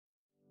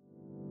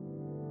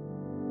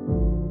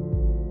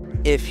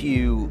If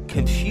you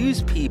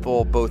confuse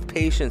people, both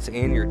patients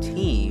and your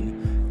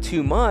team,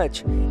 too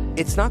much,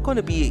 it's not going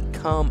to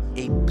become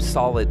a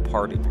solid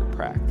part of your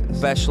practice.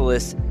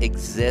 Specialists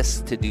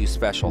exist to do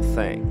special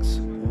things.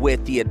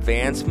 With the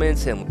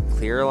advancements in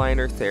clear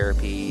aligner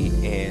therapy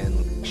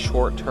and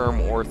short-term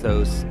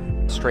orthos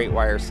straight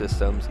wire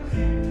systems,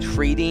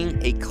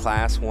 treating a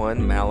class 1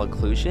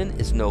 malocclusion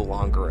is no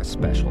longer a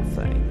special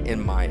thing,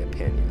 in my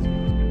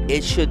opinion.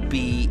 It should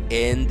be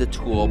in the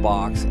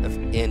toolbox of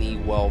any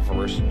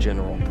well-versed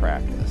general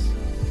practice.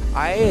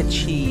 I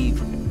achieve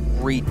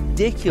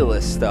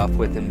ridiculous stuff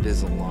with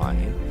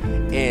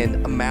Invisalign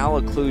and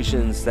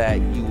malocclusions that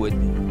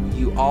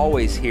you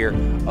always hear,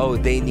 oh,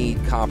 they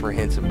need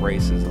comprehensive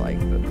braces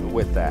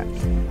with that.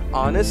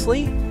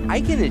 Honestly,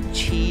 I can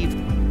achieve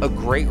a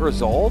great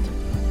result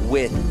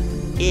with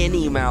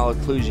any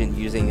malocclusion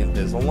using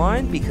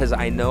Invisalign because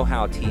I know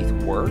how teeth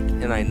work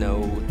and I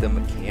know the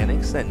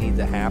mechanics that need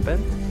to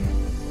happen.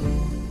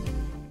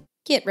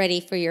 Get ready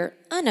for your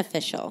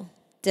unofficial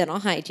dental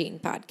hygiene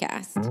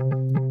podcast.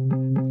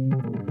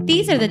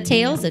 These are the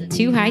tales of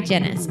two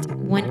hygienists,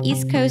 one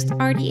East Coast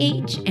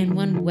RDH and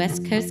one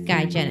West Coast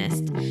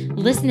hygienist.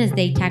 Listen as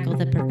they tackle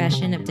the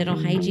profession of dental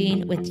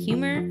hygiene with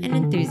humor and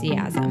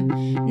enthusiasm.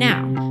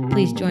 Now,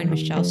 please join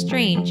Michelle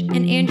Strange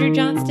and Andrew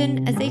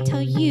Johnston as they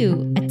tell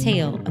you a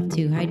tale of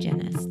two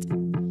hygienists.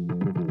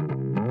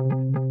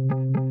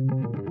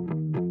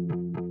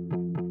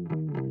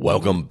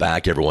 Welcome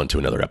back, everyone, to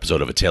another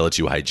episode of A Tale of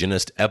Two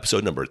Hygienists,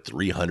 episode number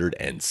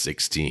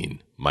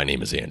 316. My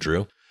name is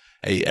Andrew.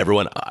 Hey,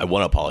 everyone, I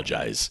want to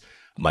apologize.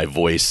 My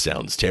voice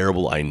sounds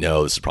terrible. I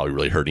know this is probably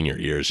really hurting your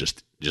ears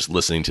just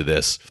listening to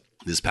this.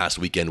 This past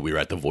weekend, we were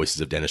at the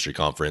Voices of Dentistry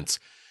conference.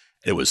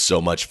 It was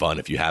so much fun.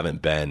 If you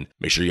haven't been,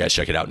 make sure you guys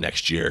check it out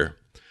next year.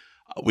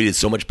 We did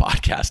so much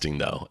podcasting,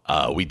 though.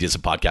 We did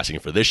some podcasting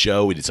for this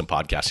show. We did some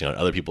podcasting on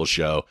other people's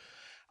show.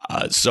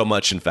 So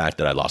much, in fact,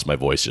 that I lost my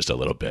voice just a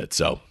little bit.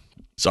 So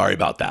sorry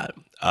about that.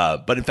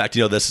 But in fact,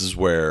 this is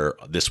where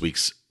this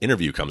week's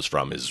interview comes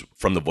from, is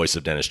from the Voice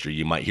of Dentistry.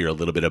 You might hear a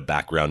little bit of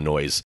background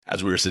noise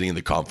as we were sitting in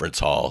the conference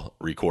hall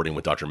recording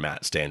with Dr.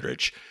 Matt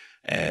Standridge.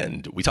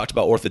 And we talked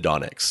about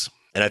orthodontics.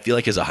 And I feel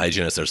like as a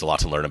hygienist, there's a lot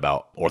to learn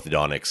about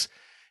orthodontics.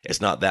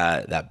 It's not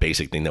that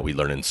basic thing that we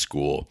learn in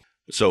school.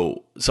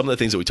 So some of the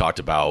things that we talked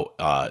about,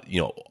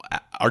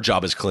 our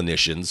job as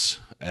clinicians,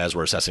 as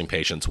we're assessing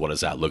patients, what does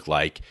that look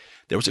like?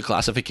 There was a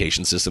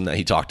classification system that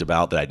he talked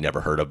about that I'd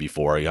never heard of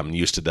before. I'm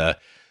used to the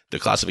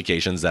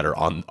classifications that are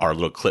on our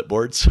little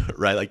clipboards,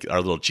 right? Like our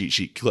little cheat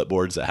sheet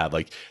clipboards that have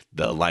like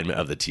the alignment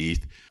of the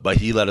teeth. But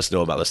he let us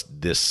know about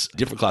this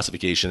different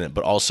classification,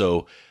 but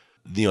also,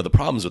 the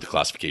problems with the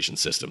classification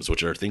systems,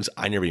 which are things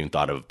I never even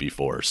thought of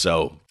before.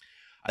 So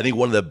I think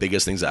one of the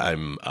biggest things that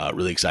I'm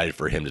really excited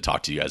for him to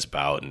talk to you guys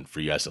about and for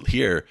you guys to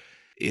hear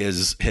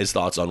is his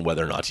thoughts on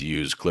whether or not to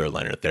use clear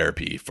aligner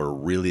therapy for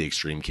really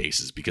extreme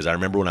cases. Because I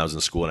remember when I was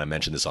in school, and I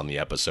mentioned this on the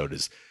episode,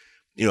 is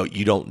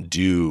you don't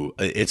do,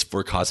 it's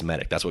for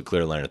cosmetic. That's what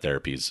clear aligner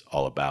therapy is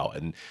all about.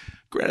 And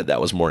granted, that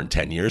was more than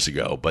 10 years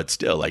ago, but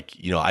still,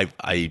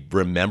 I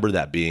remember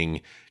that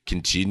being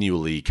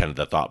continually kind of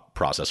the thought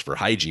process for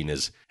hygiene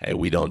is, hey,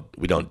 we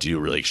don't do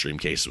really extreme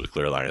cases with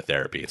clear aligner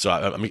therapy. And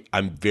so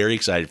I'm very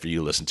excited for you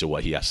to listen to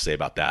what he has to say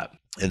about that.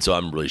 And so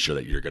I'm really sure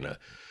that you're gonna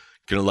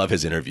love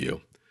his interview.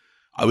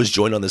 I was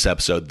joined on this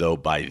episode, though,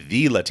 by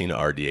the Latina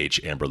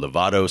RDH, Amber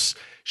Lovatos.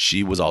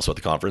 She was also at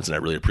the conference, and I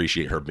really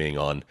appreciate her being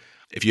on.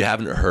 If you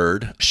haven't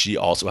heard, she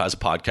also has a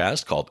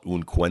podcast called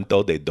Un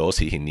Cuento de Dos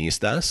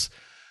Higienistas,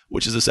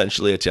 which is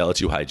essentially a tale of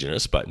two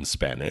hygienists, but in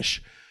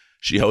Spanish.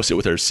 She hosts it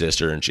with her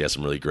sister, and she has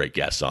some really great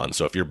guests on.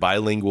 So if you're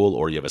bilingual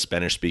or you have a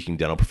Spanish-speaking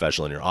dental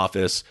professional in your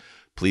office,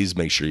 please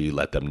make sure you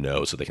let them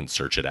know so they can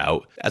search it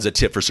out. As a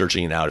tip for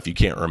searching it out, if you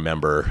can't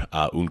remember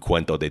Un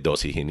Cuento de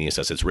Dos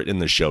Higienistas, it's written in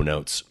the show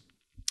notes.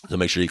 So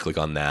make sure you click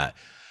on that.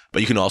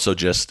 But you can also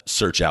just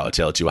search out A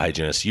Tale of Two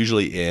Hygienists,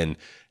 usually in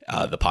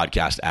the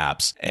podcast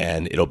apps,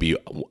 and it'll be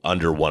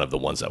under one of the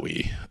ones that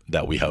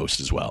we host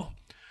as well.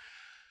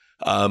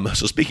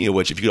 So speaking of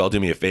which, if you could all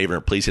do me a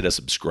favor, please hit a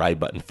subscribe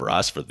button for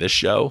us for this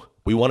show.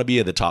 We want to be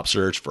at the top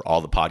search for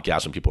all the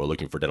podcasts when people are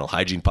looking for dental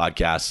hygiene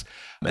podcasts,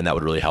 and that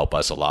would really help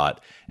us a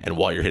lot. And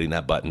while you're hitting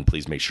that button,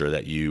 please make sure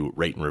that you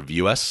rate and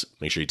review us.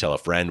 Make sure you tell a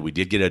friend. We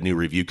did get a new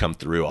review come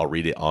through. I'll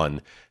read it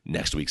on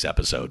next week's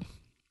episode.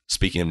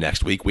 Speaking of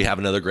next week, we have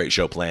another great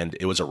show planned.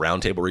 It was a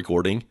roundtable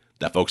recording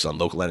that focused on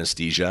local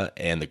anesthesia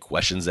and the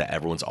questions that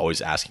everyone's always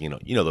asking,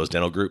 those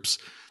dental groups,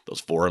 those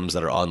forums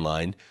that are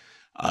online.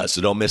 So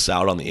don't miss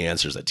out on the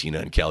answers that Tina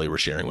and Kelly were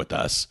sharing with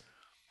us.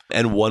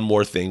 And one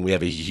more thing, we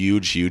have a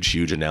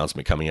huge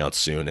announcement coming out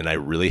soon. And I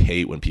really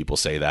hate when people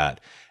say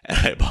that. And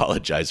I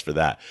apologize for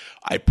that.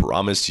 I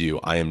promise you,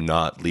 I am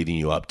not leading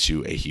you up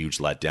to a huge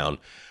letdown.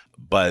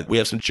 But we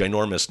have some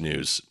ginormous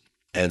news.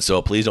 And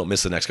so please don't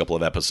miss the next couple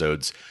of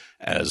episodes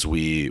as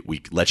we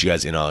let you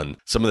guys in on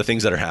some of the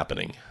things that are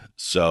happening.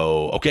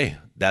 So, okay,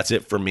 that's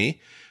it for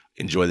me.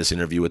 Enjoy this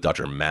interview with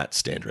Dr. Matt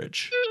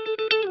Standridge.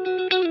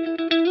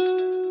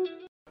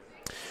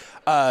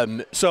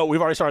 So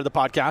we've already started the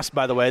podcast,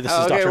 by the way. This is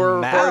Okay, Dr.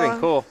 we're recording. Matt,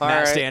 Cool. All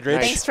Matt right.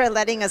 Standridge. Thanks for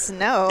letting us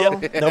know.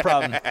 Yep, no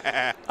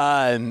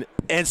problem.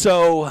 And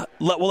so,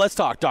 let's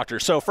talk, doctor.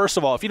 So first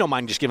of all, if you don't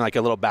mind just giving like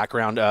a little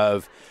background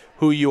of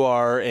who you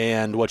are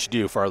and what you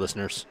do for our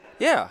listeners.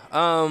 Yeah.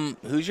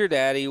 Who's your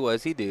daddy? What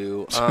does he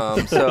do?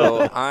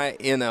 So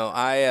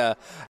I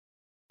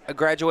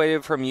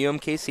graduated from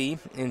UMKC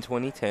in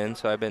 2010.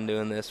 So I've been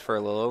doing this for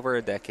a little over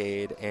a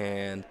decade,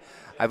 and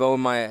I've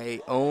owned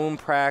my own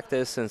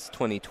practice since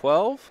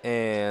 2012.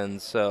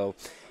 And so,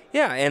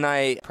 yeah, and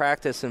I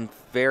practice in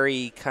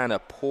very kind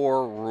of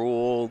poor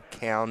rural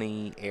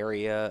county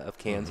area of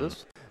Kansas.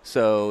 Mm-hmm.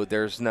 So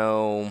there's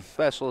no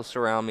specialists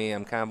around me.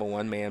 I'm kind of a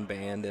one-man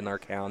band in our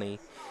county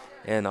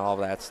and all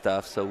that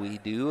stuff. So we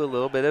do a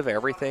little bit of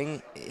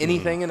everything,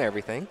 anything and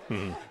everything,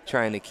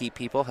 trying to keep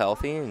people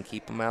healthy and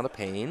keep them out of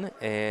pain.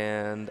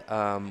 And,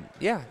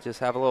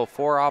 just have a little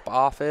 4-op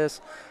office.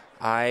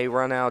 I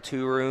run out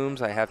 2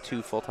 rooms. I have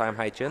 2 full-time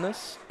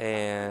hygienists,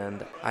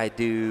 and I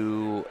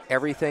do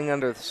everything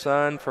under the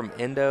sun, from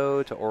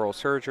endo to oral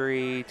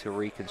surgery to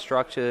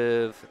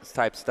reconstructive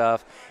type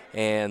stuff.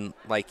 And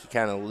like you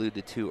kind of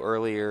alluded to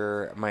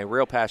earlier, my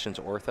real passion's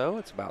ortho.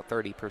 It's about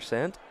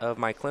 30% of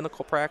my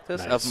clinical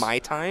practice, of my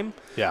time.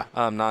 Yeah.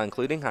 Not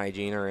including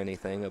hygiene or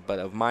anything, but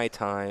of my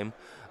time,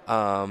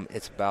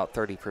 it's about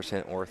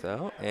 30%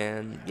 ortho.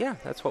 And, yeah,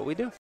 that's what we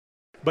do.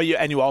 But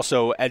you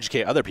also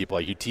educate other people.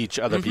 Like you teach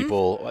other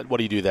people. What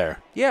do you do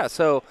there? Yeah,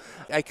 so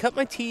I cut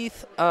my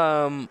teeth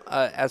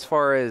as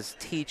far as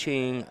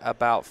teaching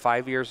about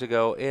 5 years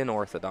ago in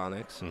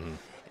orthodontics.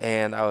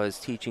 And I was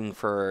teaching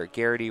for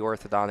Garrity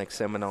Orthodontic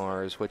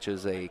Seminars, which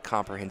is a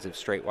comprehensive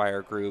straight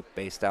wire group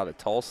based out of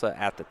Tulsa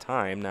at the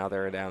time. Now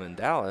they're down in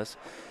Dallas.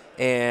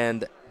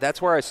 And that's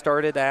where I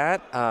started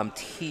at,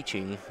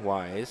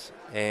 teaching-wise.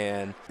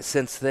 And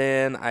since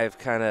then, I've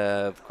kind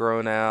of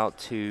grown out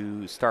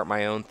to start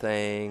my own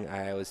thing.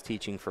 I was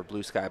teaching for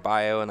Blue Sky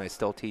Bio, and I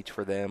still teach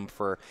for them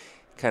for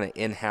kind of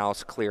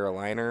in-house clear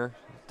aligner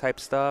type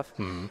stuff.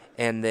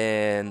 And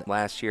then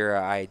last year,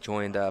 I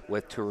joined up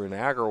with Tarun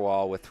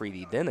Agarwal with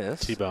 3D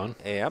Dentist. T-Bone.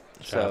 Yep.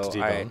 Shout out to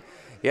T-Bone.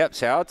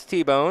 Shout out to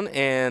T-Bone,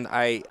 and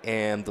I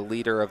am the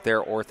leader of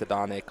their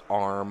orthodontic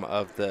arm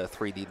of the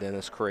 3D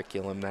Dentist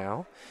curriculum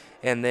now.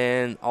 And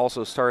then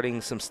also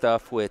starting some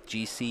stuff with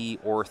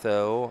GC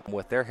Ortho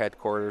with their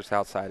headquarters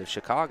outside of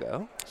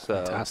Chicago.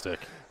 So,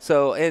 fantastic.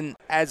 So, and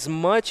as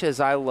much as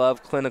I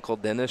love clinical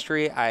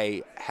dentistry,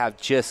 I have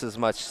just as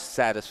much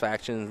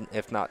satisfaction,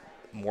 if not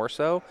more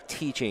so,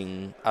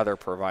 teaching other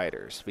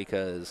providers,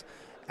 because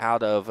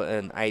out of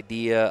an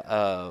idea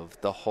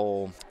of the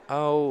whole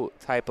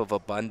type of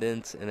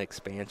abundance and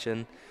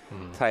expansion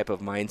type of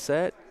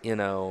mindset,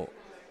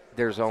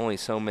 there's only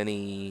so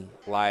many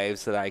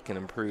lives that I can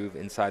improve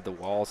inside the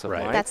walls of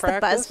my That's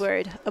practice. the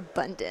buzzword,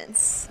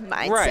 abundance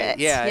mindset. Right,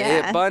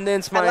 yeah.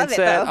 Abundance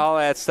mindset, all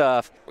that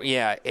stuff.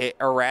 Yeah,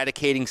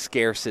 eradicating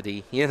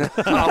scarcity,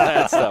 all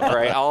that stuff,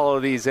 right? All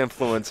of these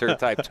influencer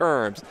type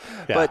terms.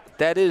 Yeah. But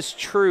that is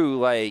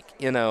true,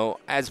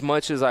 as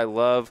much as I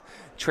love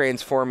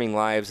transforming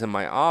lives in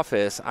my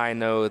office, I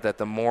know that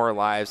the more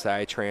lives that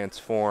I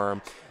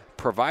transform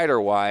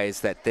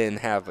provider-wise that then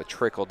have a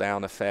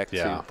trickle-down effect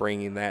to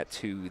bringing that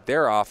to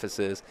their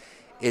offices,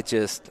 it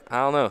just, I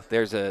don't know,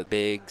 there's a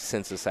big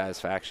sense of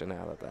satisfaction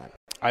out of that.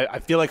 I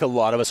feel like a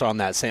lot of us are on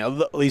that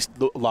same, at least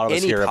a lot of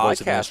us here at Voice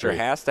of Dentistry. Any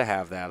podcaster has to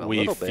have that a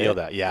little bit. We feel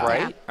that, yeah.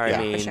 Right? Yeah.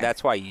 I mean,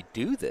 that's why you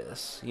do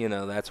this.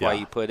 That's why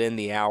you put in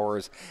the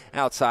hours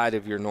outside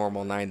of your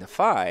normal 9 to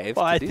 5.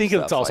 Well, I think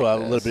it's also a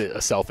little bit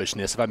of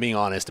selfishness, if I'm being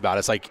honest about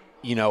it. It's like,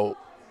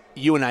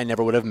 you and I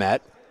never would have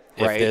met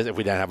if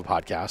we didn't have a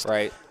podcast.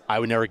 Right. I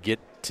would never get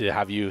to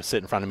have you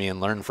sit in front of me and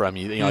learn from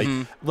you. Like,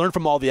 learn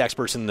from all the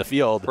experts in the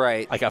field.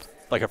 Right. Like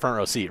a front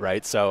row seat,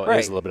 right? So it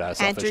is a little bit of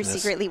selfishness. Andrew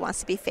secretly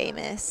wants to be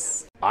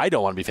famous. I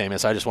don't want to be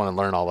famous. I just want to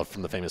learn all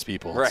from the famous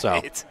people. Right.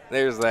 So.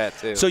 There's that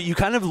too. So you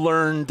kind of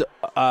learned,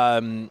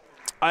 I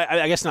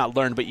guess not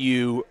learned, but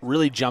you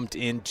really jumped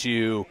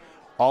into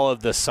all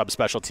of the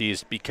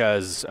subspecialties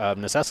because of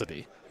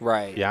necessity.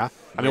 Right. Yeah?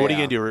 I mean, what are you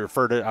going to do?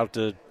 Refer it out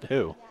to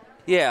who?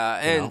 Yeah,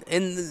 and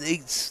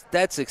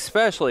that's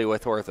especially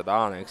with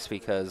orthodontics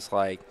because,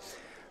 I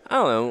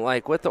don't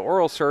know, with the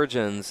oral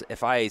surgeons,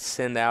 if I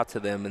send out to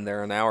them and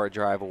they're an hour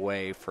drive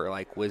away for,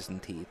 wisdom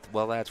teeth,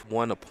 well, that's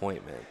one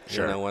appointment.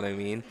 Sure. You know what I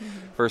mean?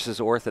 Versus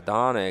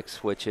orthodontics,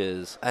 which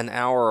is an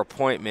hour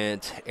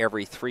appointment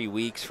every 3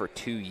 weeks for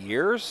 2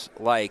 years,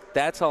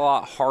 that's a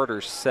lot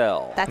harder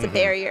sell. That's a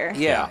barrier.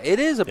 Yeah, it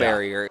is a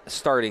barrier.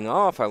 Starting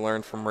off, I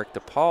learned from Rick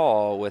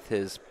DePaul with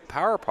his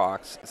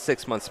PowerPox,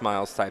 6 month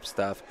smiles type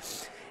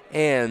stuff.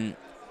 And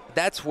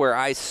that's where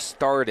I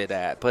started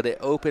at, but it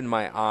opened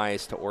my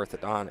eyes to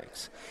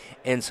orthodontics.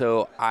 And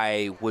so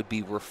I would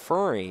be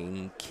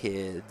referring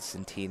kids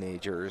and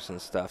teenagers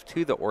and stuff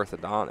to the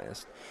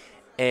orthodontist.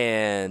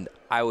 And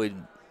I would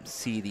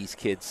see these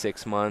kids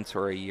 6 months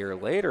or a year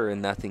later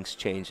and nothing's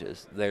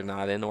changes. They're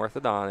not in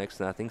orthodontics,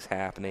 nothing's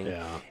happening.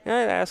 Yeah. And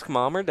I'd ask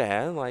mom or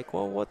dad,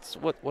 well,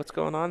 what's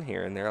going on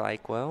here? And they're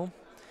like, well,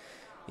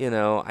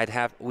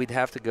 we'd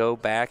have to go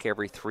back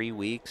every 3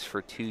 weeks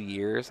for 2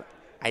 years.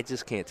 I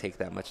just can't take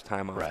that much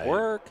time off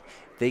work.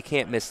 They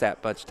can't miss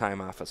that much time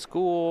off of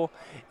school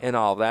and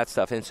all that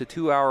stuff. And it's a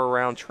 2-hour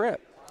round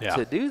trip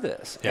to do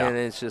this. Yeah. And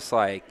it's just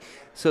like,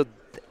 so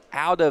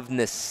out of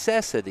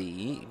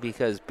necessity,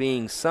 because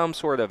being some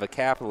sort of a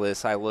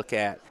capitalist, I look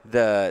at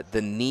the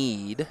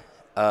need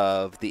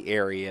of the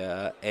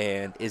area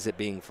and is it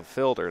being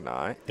fulfilled or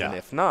not? Yeah. And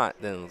if not,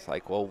 then it's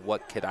like, well,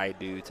 what could I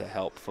do to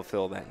help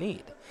fulfill that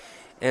need?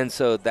 And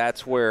so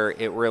that's where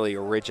it really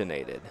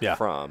originated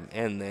from.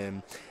 And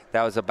then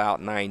that was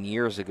about 9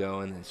 years ago,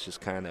 and it's just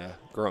kind of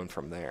grown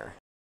from there.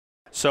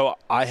 So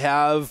I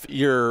have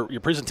your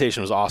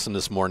presentation was awesome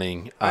this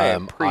morning. I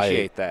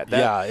appreciate that.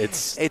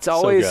 It's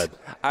always so good.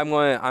 I'm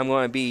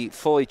going to be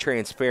fully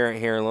transparent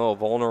here and a little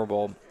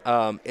vulnerable.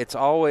 It's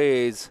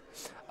always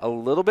a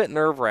little bit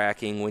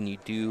nerve-wracking when you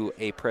do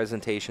a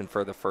presentation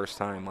for the first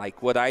time.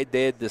 Like what I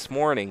did this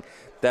morning,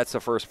 that's the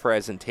first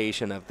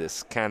presentation of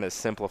this kind of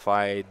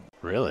simplified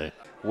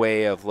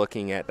way of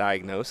looking at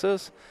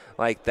diagnosis.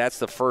 Like, that's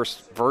the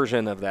first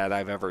version of that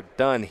I've ever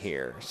done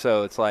here.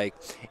 So it's like,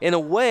 in a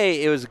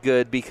way, it was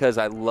good because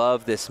I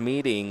love this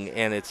meeting,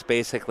 and it's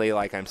basically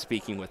like I'm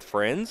speaking with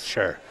friends.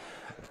 Sure.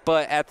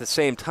 But at the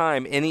same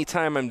time,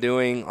 anytime I'm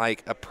doing,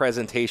 like, a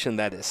presentation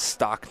that is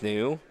stock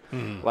new,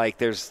 like,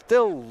 there's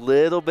still a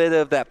little bit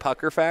of that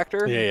pucker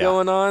factor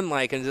going on.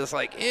 Like, and just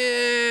like,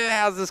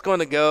 how's this going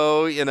to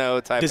go,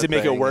 type Does of it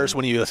make thing. it worse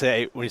when you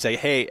say,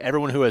 hey,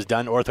 everyone who has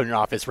done ortho in your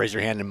office, raise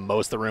your hand, and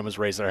most of the room has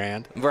raised their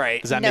hand?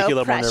 Right. Does that make you a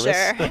little more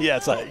nervous? Yeah,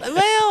 it's like.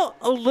 Well,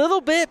 a little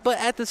bit, but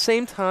at the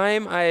same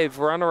time, I've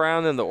run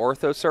around in the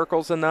ortho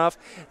circles enough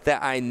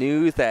that I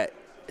knew that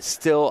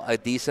still a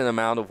decent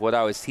amount of what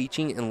I was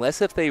teaching,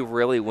 unless if they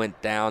really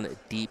went down a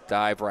deep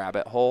dive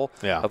rabbit hole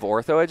of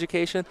ortho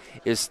education,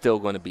 is still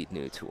going to be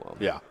new to them.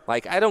 Yeah.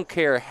 Like, I don't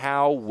care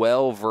how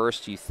well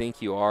versed you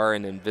think you are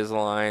in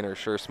Invisalign or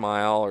Sure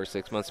Smile or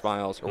 6 Month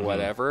Smiles or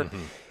whatever.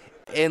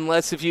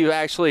 Unless if you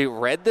actually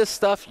read this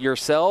stuff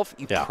yourself,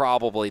 you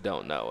probably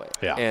don't know it.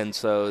 Yeah. And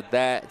so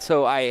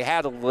I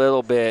had a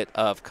little bit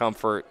of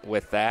comfort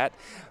with that.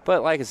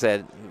 But like I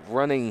said,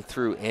 running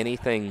through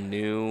anything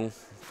new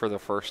for the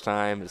first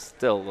time is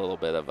still a little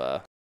bit of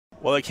a...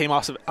 Well, it came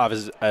off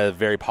as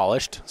very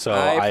polished, so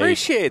I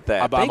appreciate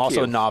that. I'm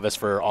also a novice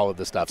for all of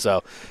this stuff,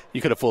 so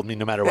you could have fooled me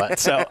no matter what.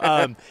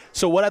 So,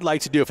 so what I'd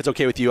like to do, if it's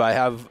okay with you, I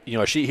have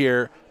a sheet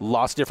here,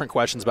 lots of different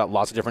questions about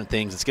lots of different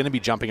things. It's going to be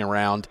jumping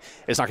around.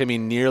 It's not going to be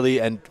nearly,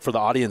 and for the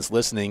audience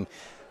listening,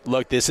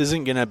 look, this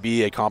isn't going to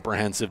be a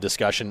comprehensive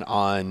discussion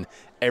on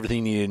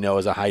everything you need to know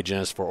as a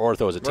hygienist for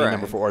ortho, as a team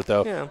member for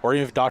ortho, or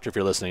even a doctor if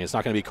you're listening. It's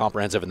not going to be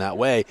comprehensive in that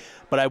way,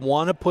 but I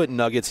want to put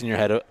nuggets in your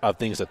head of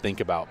things to think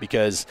about,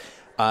 because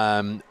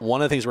one of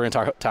the things we're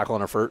going to tackle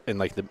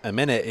in a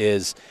minute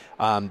is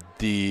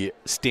the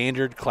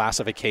standard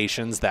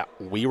classifications that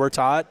we were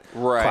taught,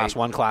 class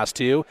 1, class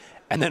 2,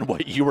 and then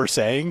what you were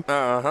saying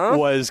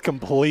was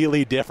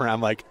completely different.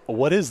 I'm like,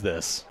 what is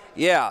this?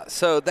 Yeah,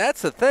 so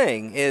that's the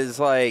thing is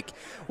like,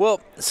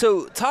 well,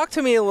 so talk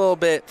to me a little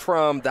bit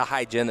from the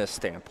hygienist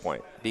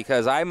standpoint,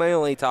 because I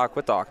mainly talk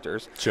with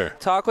doctors. Sure.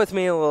 Talk with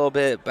me a little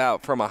bit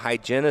about from a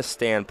hygienist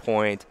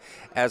standpoint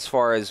as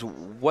far as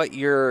what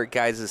your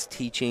guys'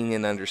 teaching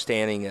and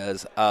understanding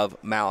is of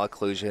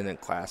malocclusion in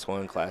class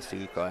 1, class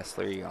 2, class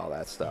 3, all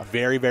that stuff.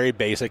 Very, very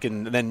basic.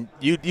 And then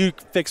you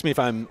fix me if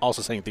I'm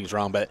also saying things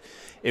wrong, but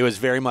it was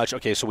very much,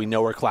 okay, so we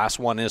know where class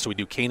 1 is, so we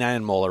do canine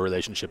and molar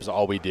relationship is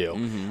all we do.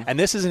 And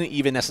this isn't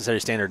even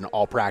necessarily standard in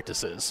all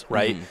practices,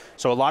 right?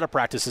 So a lot of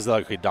practices,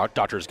 like, okay,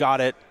 doctors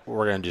got it,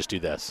 we're going to just do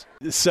this.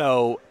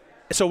 So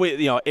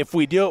we, if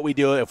we do it, we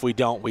do it. If we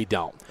don't, we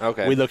don't.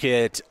 Okay. We look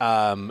at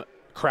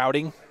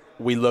crowding.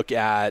 We look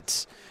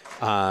at,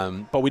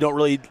 but we don't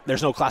really,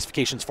 there's no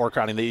classifications for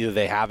crowding. Either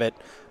they have it,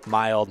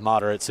 mild,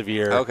 moderate,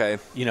 severe. Okay.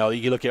 You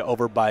look at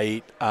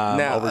overbite,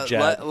 now,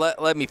 overjet.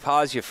 Let me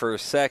pause you for a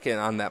second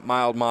on that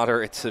mild,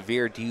 moderate,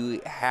 severe. Do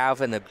you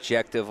have an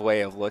objective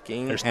way of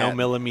looking? There's no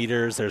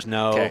millimeters. There's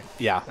no,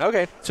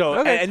 Okay. So,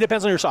 and it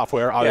depends on your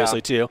software,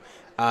 obviously, too.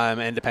 And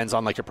it depends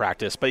on, your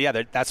practice. But,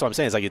 yeah, that's what I'm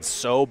saying. It's it's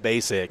so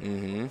basic.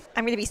 I'm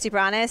going to be super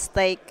honest.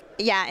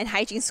 In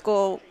hygiene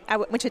school, I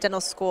went to a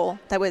dental school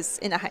that was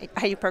in a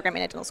hygiene program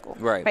in a dental school.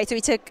 Right. So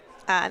we took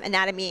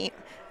anatomy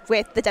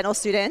with the dental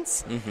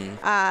students.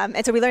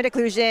 And so we learned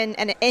occlusion.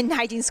 And in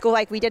hygiene school,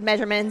 we did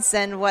measurements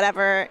and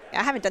whatever.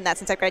 I haven't done that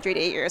since I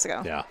graduated 8 years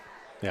ago. Yeah.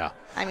 Yeah.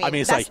 I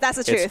mean that's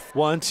the truth.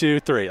 1,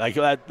 2, 3.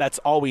 That's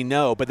all we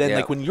know. But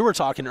then, when you were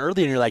talking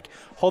earlier, and you're like,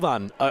 hold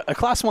on, a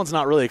class 1's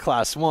not really a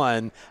class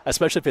 1,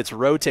 especially if it's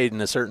rotated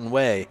in a certain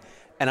way.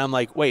 And I'm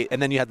like, wait. And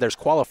then there's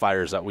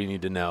qualifiers that we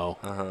need to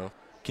know.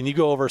 Can you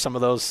go over some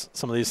of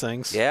these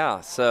things?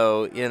 Yeah.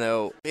 So,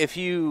 if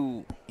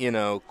you,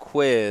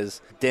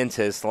 quiz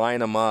dentists, line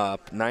them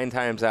up, 9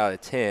 times out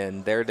of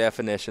 10, their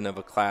definition of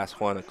a class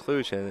 1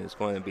 occlusion is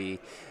going to be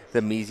the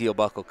mesial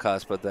buccal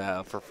cusp of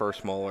the for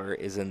first molar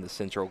is in the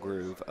central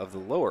groove of the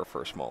lower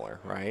first molar,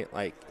 right?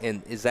 Like,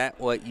 and is that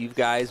what you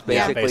guys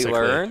basically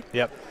learned?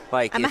 Yep.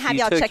 Like, I'm if gonna have you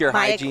y'all took check your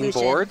my hygiene occlusion.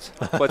 boards,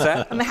 what's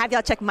that? I'm gonna have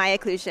y'all check my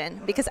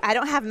occlusion because I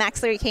don't have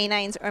maxillary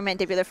canines or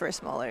mandibular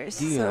first molars.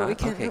 Do you so not? we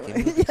can Okay, give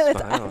me this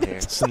smile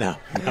here. So now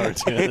we're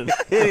doing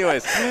it.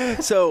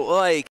 Anyways, so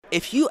like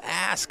if you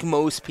ask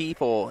most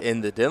people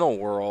in the dental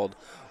world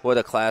what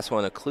a class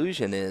 1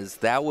 occlusion is,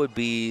 that would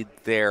be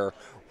their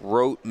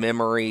rote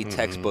memory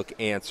textbook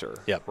answer,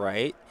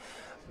 right?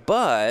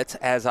 But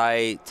as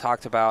I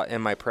talked about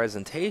in my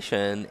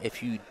presentation,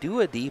 if you do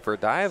a deeper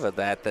dive of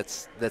that,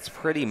 that's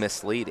pretty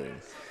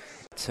misleading.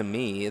 To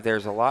me,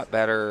 there's a lot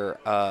better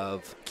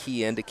of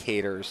key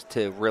indicators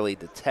to really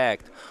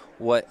detect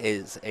what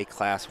is a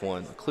class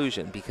 1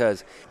 occlusion,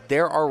 because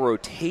there are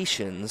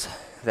rotations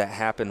that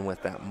happen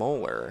with that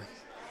molar.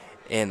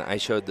 And I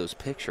showed those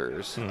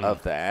pictures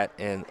of that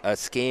and a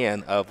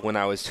scan of when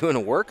I was doing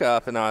a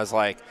workup, and I was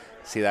like,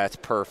 see, that's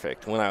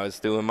perfect. When I was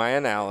doing my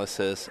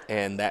analysis,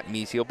 and that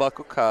mesial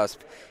buccal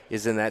cusp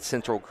is in that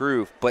central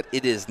groove, but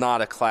it is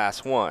not a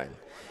class 1.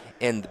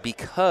 And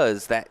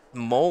because that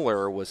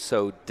molar was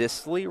so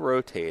distally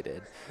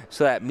rotated,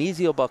 so that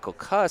mesial buccal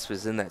cusp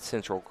is in that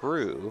central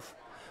groove,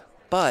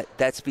 but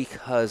that's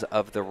because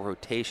of the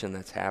rotation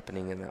that's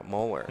happening in that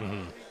molar.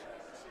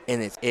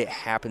 And it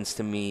happens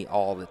to me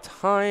all the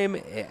time.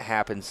 It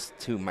happens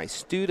to my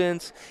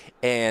students.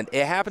 And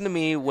it happened to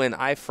me when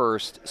I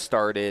first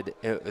started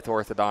with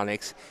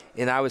orthodontics,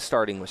 and I was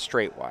starting with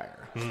straight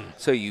wire.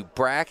 So you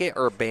bracket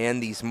or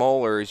band these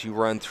molars, you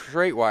run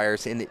straight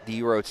wires, and it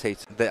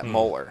derotates that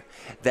molar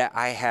that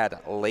I had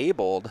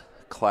labeled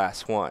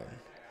class 1.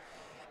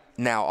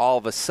 Now, all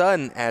of a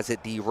sudden, as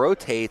it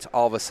derotates,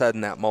 all of a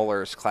sudden that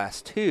molar is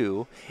class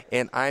 2,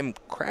 and I'm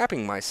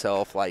crapping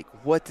myself like,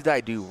 what did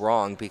I do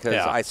wrong? Because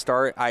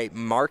I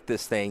marked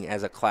this thing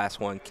as a class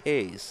 1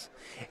 case,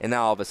 and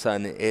now all of a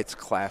sudden it's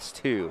class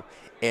 2,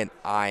 and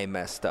I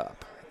messed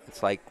up.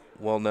 It's like,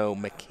 well, no,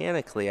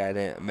 mechanically I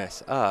didn't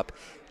mess up.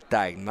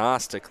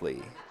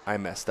 Diagnostically, I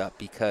messed up,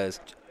 because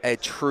a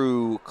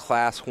true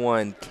class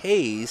 1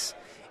 case,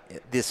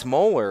 this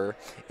molar,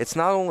 it's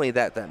not only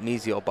that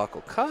mesial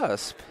buccal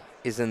cusp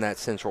is in that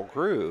central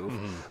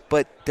groove,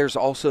 but there's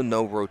also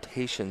no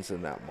rotations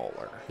in that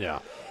molar.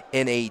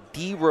 In a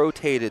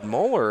derotated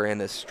molar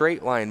and a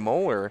straight line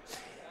molar,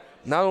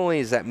 not only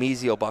is that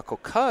mesial buccal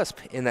cusp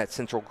in that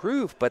central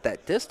groove, but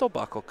that distal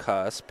buccal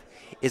cusp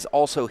is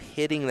also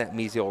hitting that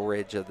mesial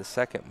ridge of the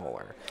second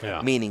molar,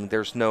 meaning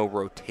there's no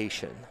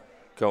rotation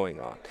going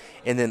on.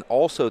 And then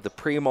also the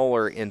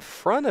premolar in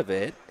front of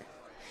it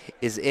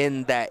is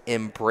in that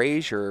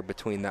embrasure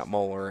between that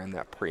molar and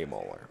that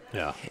premolar.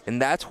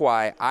 And that's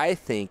why I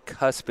think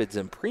cuspids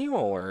and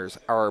premolars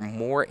are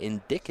more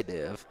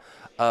indicative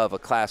of a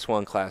class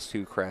 1, class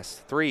 2,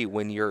 class 3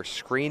 when your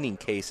screening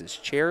case is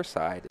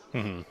chair-side.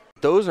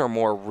 Those are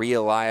more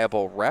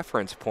reliable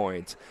reference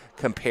points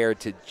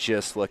compared to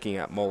just looking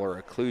at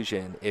molar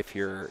occlusion if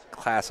you're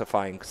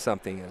classifying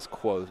something as,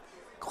 quote,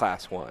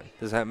 class 1.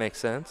 Does that make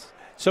sense?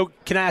 So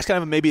can I ask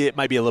kind of, maybe it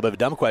might be a little bit of a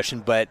dumb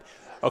question, but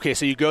okay,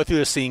 so you go through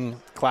this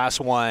thing, class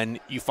 1,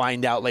 you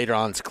find out later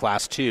on it's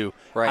class 2.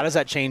 Right. How does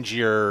that change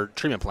your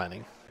treatment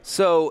planning?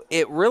 So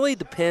it really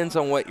depends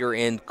on what your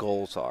end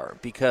goals are,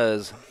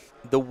 because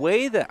the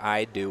way that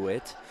I do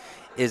it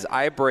is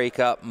I break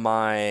up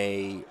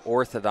my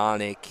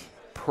orthodontic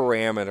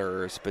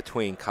parameters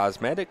between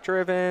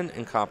cosmetic-driven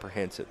and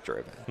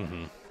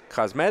comprehensive-driven.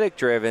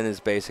 Cosmetic-driven is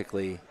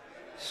basically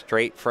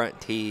straight front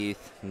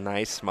teeth,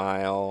 nice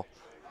smile.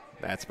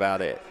 That's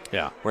about it.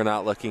 We're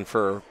not looking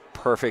for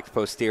perfect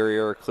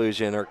posterior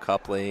occlusion or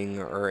coupling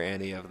or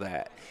any of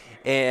that.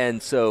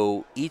 And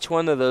so each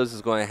one of those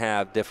is going to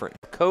have different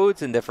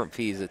codes and different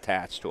fees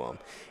attached to them.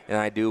 And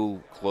I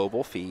do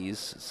global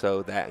fees,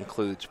 so that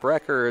includes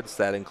records,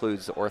 that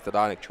includes the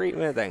orthodontic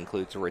treatment, that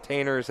includes the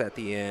retainers at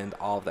the end,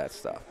 all of that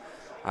stuff.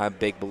 I'm a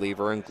big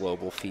believer in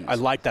global fees. I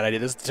like that idea.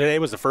 Today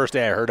was the first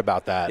day I heard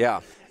about that.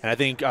 And I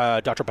think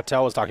Dr.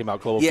 Patel was talking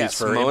about global fees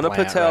for Mona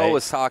implant, Patel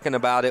was talking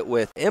about it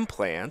with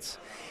implants.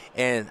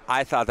 And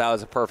I thought that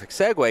was a perfect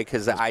segue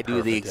because I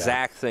do the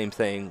exact same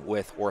thing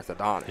with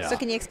orthodontics. So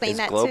can you explain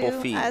that global to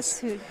fees. us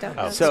who don't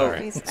know?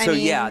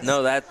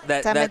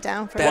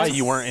 Why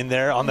you weren't in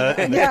there on the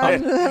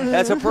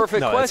that's a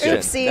perfect question.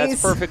 Oopsies.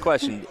 That's a perfect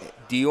question.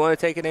 Do you want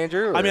to take it,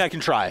 Andrew? Or? I mean, I can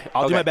try.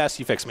 I'll do my best.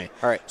 You fix me.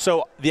 All right.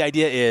 So the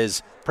idea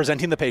is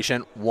presenting the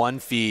patient one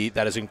fee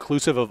that is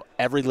inclusive of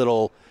every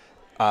little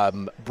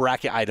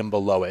bracket item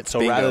below it. So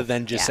Bingo. rather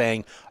than just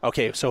saying,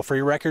 okay, so for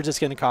your records, it's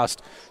going to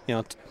cost,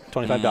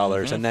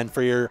 $25, and then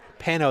for your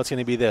pano, it's going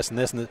to be this and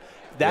this and this.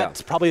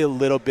 That's probably a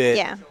little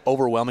bit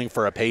overwhelming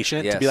for a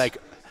patient to be like,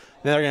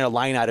 then they're going to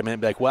line item and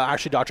be like, well,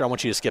 actually, doctor, I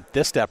want you to skip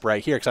this step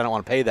right here because I don't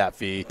want to pay that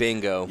fee.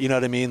 Bingo. You know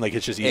what I mean? Like,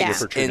 it's just easier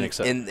for treatment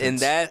acceptance. And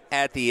that,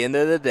 at the end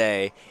of the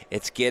day,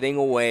 it's getting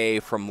away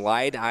from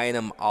light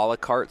item a la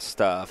carte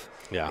stuff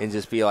and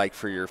just be like,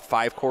 for your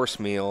 5-course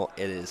meal,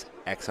 it is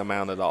X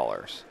amount of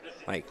dollars.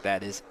 Like,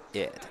 that is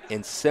it.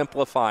 And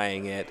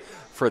simplifying it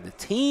for the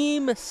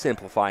team,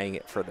 simplifying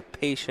it for the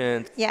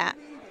patient. Yeah.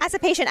 As a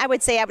patient, I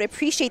would say I would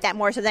appreciate that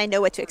more so that I know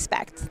what to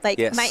expect. Like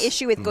my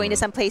issue with going to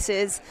some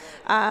places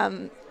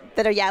that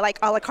are, like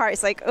a la carte,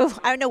 it's like, oh,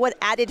 I don't know what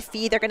added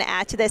fee they're going to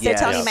add to this. They're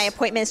telling me my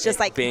appointment is just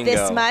like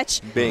this much,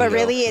 but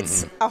really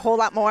it's a whole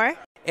lot more.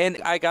 And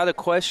I got a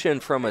question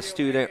from a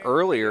student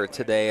earlier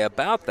today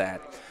about that,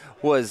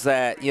 was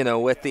that,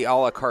 with the a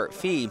la carte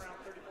fee,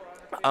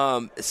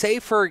 say,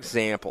 for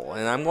example,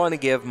 and I'm going to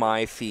give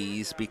my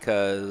fees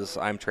because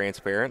I'm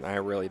transparent and I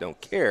really don't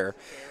care.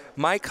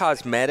 My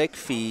cosmetic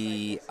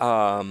fee,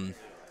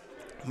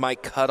 my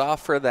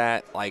cutoff for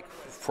that, like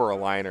for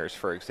aligners,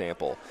 for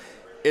example,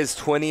 is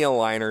 20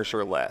 aligners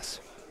or less.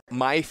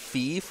 My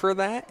fee for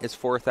that is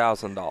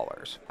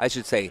 $4,000. I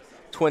should say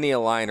 20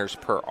 aligners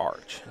per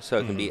arch. So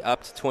it can be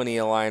up to 20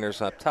 aligners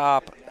up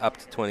top, up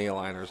to 20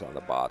 aligners on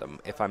the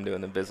bottom if I'm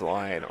doing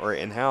Invisalign or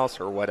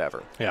in-house or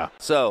whatever. Yeah.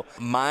 So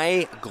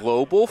my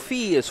global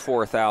fee is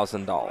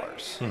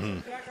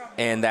 $4,000.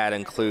 And that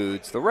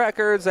includes the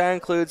records, that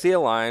includes the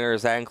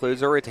aligners, that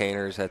includes the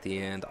retainers at the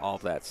end, all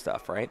of that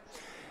stuff, right?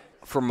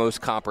 For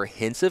most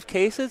comprehensive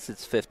cases,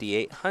 it's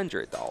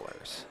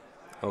 $5,800.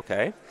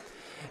 Okay?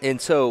 And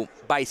so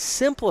by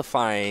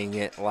simplifying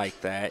it like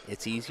that,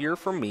 it's easier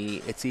for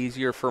me, it's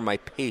easier for my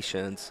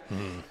patients,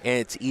 and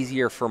it's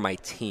easier for my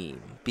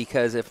team.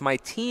 Because if my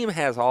team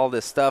has all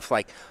this stuff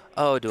like,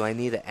 oh, do I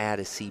need to add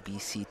a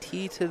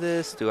CBCT to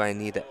this? Do I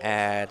need to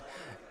add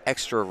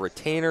extra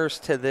retainers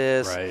to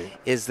this? Right.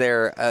 Is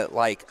there a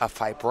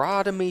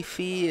fibrotomy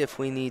fee if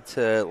we need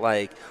to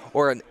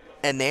or an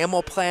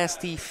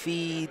enamelplasty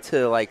fee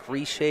to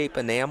reshape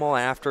enamel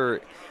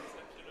after?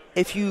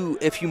 If you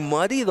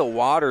muddy the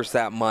waters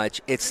that much,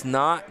 it's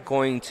not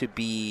going to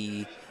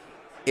be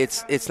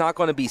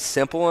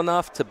simple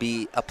enough to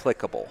be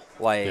applicable.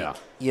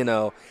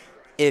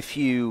 If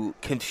you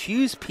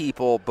confuse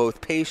people,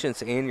 both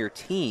patients and your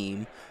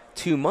team,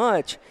 too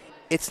much,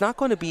 it's not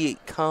going to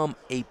become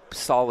a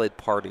solid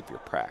part of your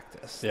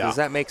practice. Yeah. Does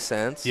that make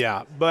sense?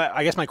 Yeah, but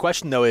I guess my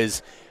question though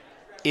is,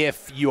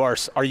 if you are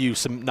you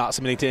not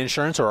submitting to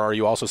insurance, or are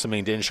you also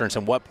submitting to insurance,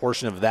 and what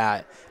portion of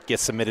that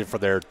gets submitted for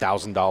their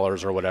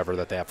 $1,000 or whatever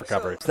that they have for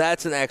coverage?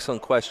 That's an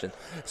excellent question.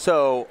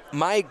 So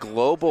my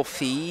global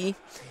fee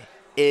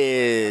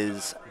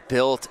is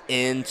built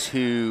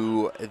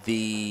into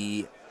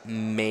the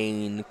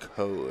main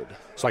code.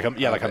 It's like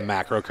a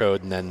macro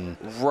code, and then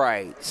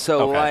right.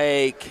 So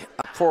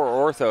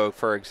for Ortho,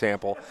 for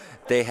example,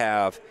 they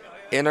have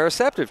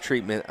interceptive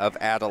treatment of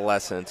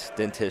adolescent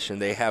dentition.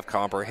 They have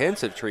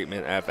comprehensive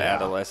treatment of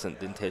adolescent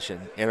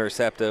dentition.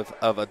 Interceptive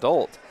of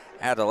adult,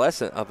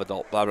 adolescent of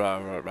adult, blah, blah,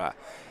 blah, blah.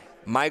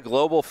 My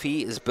global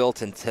fee is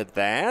built into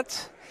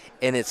that,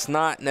 and it's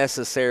not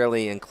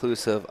necessarily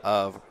inclusive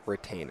of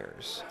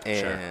retainers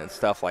and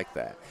stuff like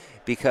that,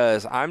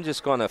 because I'm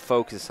just going to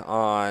focus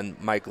on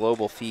my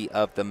global fee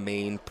of the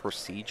main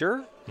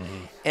procedure.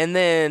 And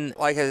then,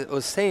 like I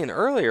was saying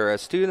earlier, a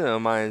student of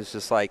mine is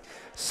just like,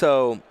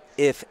 so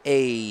if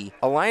a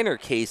aligner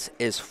case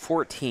is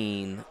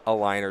 14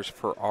 aligners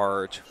per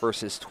arch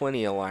versus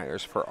 20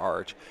 aligners per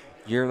arch,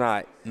 you're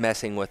not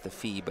messing with the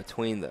fee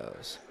between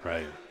those.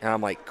 Right. And I'm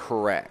like,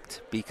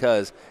 correct,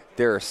 because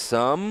there are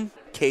some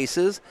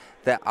cases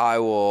that I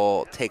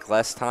will take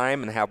less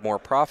time and have more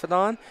profit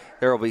on.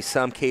 There will be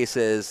some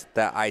cases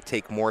that I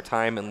take more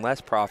time and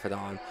less profit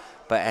on.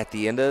 But at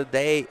the end of the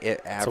day,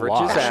 it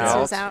averages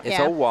out. It's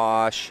a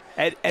wash,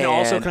 and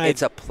also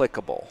it's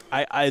applicable.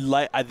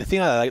 The thing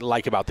I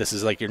like about this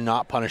is you're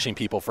not punishing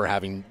people for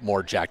having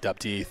more jacked up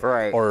teeth,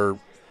 right? Or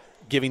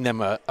giving them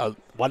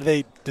why do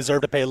they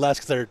deserve to pay less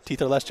because their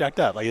teeth are less jacked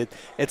up?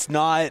 It's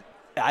not.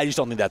 I just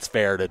don't think that's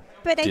fair to.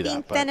 But I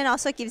think then it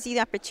also gives you the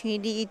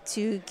opportunity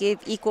to give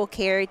equal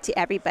care to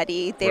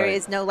everybody. There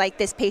is no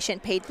this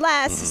patient paid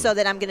less, so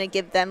that I'm going to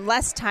give them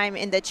less time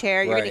in the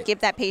chair. You're going to give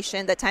that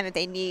patient the time that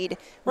they need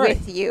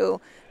with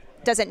you.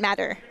 Doesn't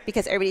matter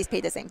because everybody's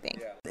paid the same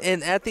thing.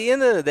 And at the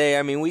end of the day,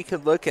 I mean, we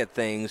could look at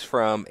things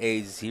from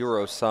a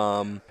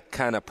zero-sum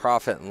kind of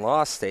profit and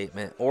loss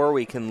statement, or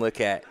we can look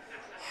at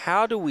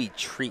how do we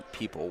treat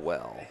people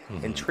well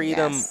and treat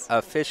them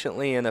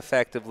efficiently and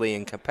effectively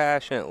and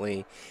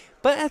compassionately.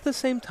 But at the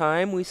same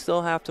time, we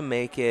still have to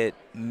make it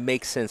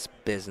make sense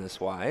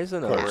business-wise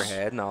and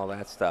overhead and all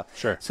that stuff.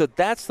 Sure. So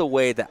that's the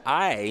way that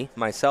I,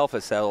 myself,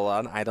 have settled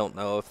on. I don't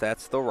know if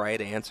that's the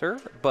right answer,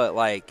 but,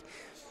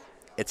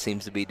 it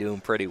seems to be doing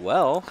pretty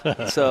well.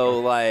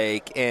 So,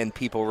 and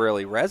people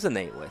really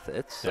resonate with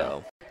it.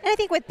 So. And I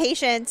think with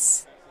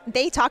patients,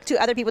 they talk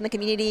to other people in the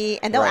community,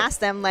 and they'll ask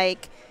them,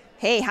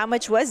 hey, how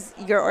much was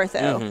your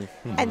ortho?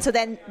 And so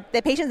then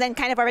the patients then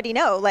kind of already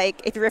know,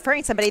 if you're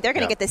referring somebody, they're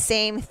going to get the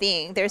same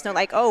thing. There's no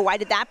why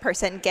did that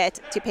person get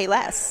to pay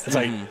less? It's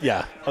why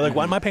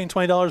am I paying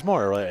 $20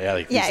 more?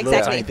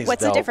 Exactly.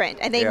 What's the difference?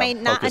 And they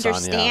might not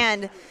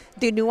understand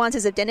the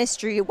nuances of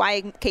dentistry, why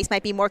a case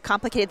might be more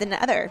complicated than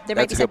another. There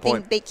might be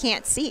something they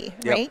can't see,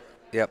 right?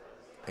 Yep.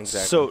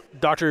 Exactly. So,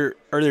 Doctor,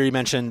 earlier you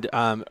mentioned,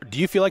 do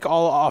you feel like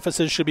all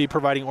offices should be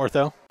providing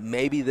ortho?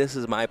 Maybe this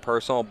is my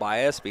personal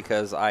bias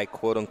because I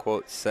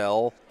quote-unquote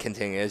sell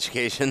continuing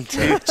education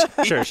to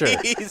Sure.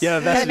 GPs. Yeah,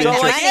 that's the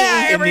interest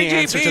every in the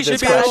answer GP to should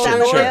this be able to question.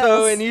 do Sure.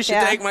 ortho, and you should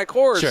take my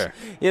course. Sure.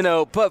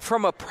 But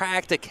from a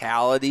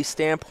practicality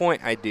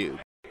standpoint, I do.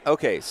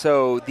 Okay,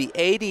 so the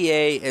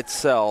ADA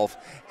itself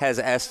has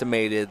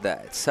estimated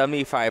that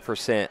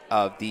 75%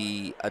 of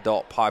the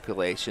adult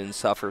population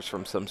suffers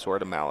from some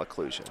sort of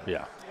malocclusion.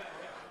 Yeah.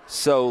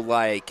 So,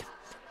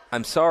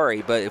 I'm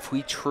sorry, but if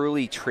we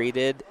truly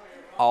treated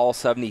all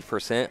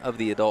 70% of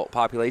the adult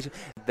population,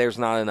 there's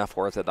not enough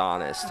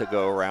orthodontists to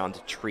go around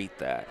to treat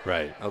that.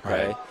 Right.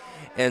 Okay? Right.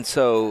 And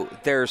so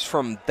there's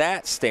from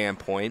that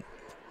standpoint,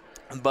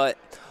 but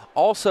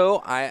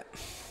also I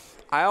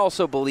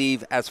also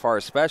believe as far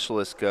as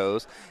specialists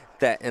goes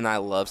that, and I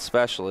love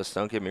specialists,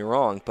 don't get me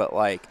wrong, but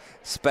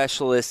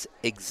specialists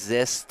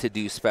exist to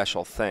do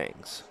special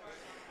things.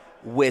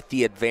 With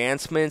the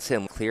advancements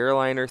in clear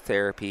aligner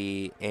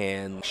therapy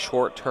and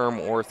short-term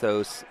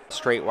ortho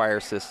straight wire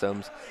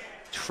systems,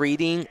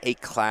 treating a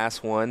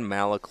class 1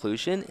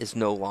 malocclusion is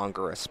no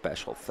longer a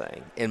special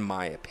thing, in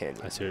my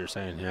opinion. I see what you're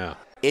saying, yeah.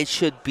 It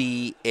should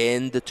be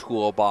in the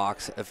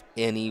toolbox of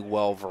any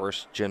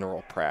well-versed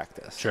general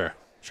practice. Sure,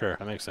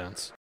 that makes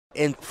sense.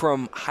 And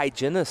from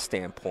hygienist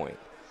standpoint,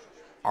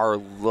 are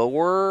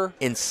lower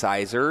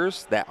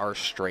incisors that are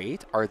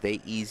straight, are they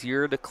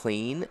easier to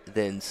clean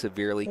than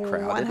severely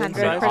crowded 100%.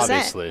 incisors?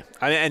 Obviously.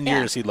 And you're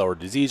going to see lower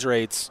disease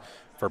rates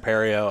for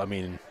perio,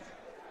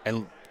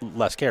 and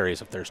less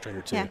caries if they're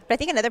straighter too. Yeah, but I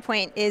think another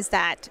point is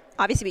that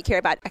obviously we care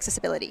about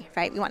accessibility,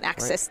 right? We want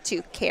access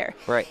to care.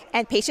 Right.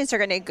 And patients are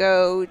going to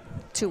go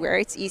to where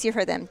it's easier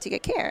for them to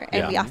get care.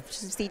 And we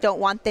obviously don't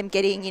want them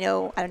getting,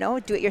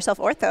 do-it-yourself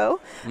ortho,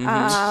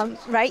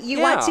 right? You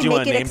want to do you make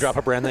want to it name drop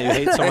a brand that you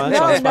hate so much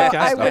no, on this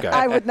podcast?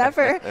 I would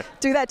never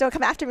do that. Don't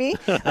come after me.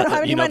 I don't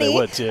have any money. They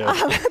would too.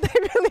 They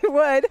really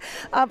would.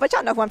 But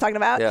y'all know who I'm talking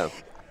about.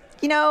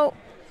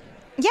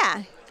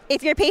 Yeah.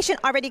 If your patient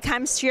already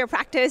comes to your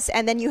practice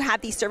and then you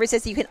have these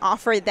services you can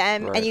offer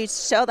them and you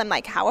show them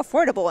how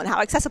affordable and how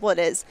accessible it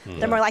is,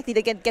 they're more likely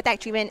to get that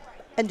treatment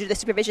under the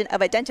supervision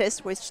of a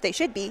dentist, which they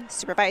should be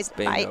supervised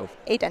by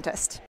a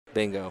dentist.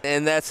 Bingo.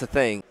 And that's the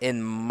thing.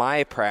 In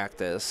my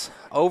practice,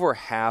 over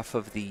half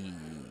of the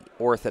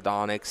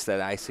orthodontics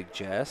that I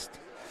suggest,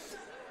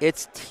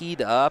 it's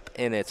teed up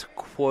and it's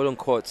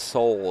quote-unquote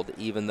sold,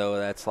 even though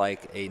that's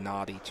a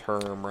naughty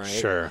term, right?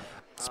 Sure.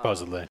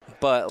 Supposedly.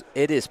 But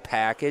it is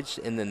packaged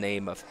in the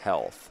name of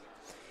health.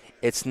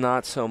 It's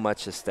not so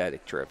much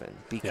aesthetic driven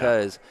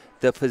because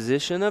the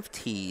position of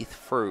teeth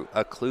through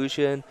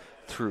occlusion,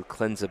 through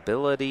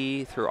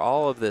cleansability, through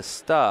all of this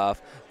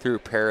stuff, through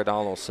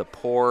periodontal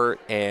support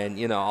and,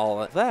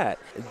 all of that,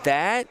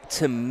 that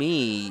to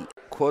me,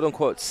 quote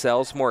unquote,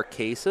 sells more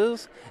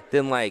cases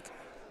than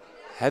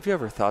have you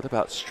ever thought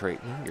about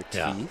straightening your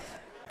teeth?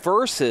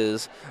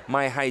 Versus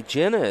my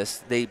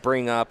hygienist, they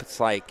bring up,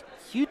 it's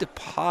you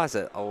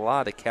deposit a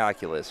lot of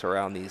calculus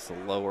around these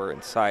lower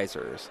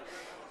incisors.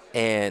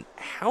 And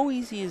how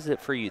easy is it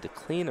for you to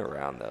clean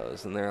around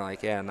those? And they're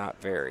yeah, not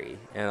very,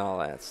 and all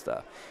that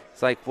stuff.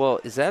 It's well,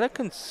 is that a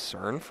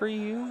concern for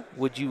you?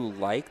 Would you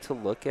like to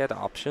look at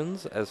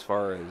options as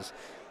far as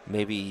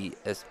maybe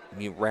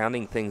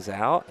rounding things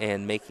out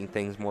and making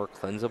things more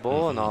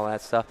cleansable and all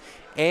that stuff?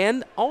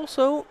 And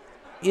also,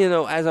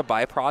 as a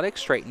byproduct,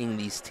 straightening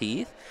these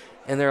teeth.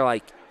 And they're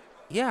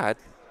yeah,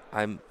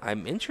 I'm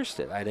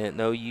interested. I didn't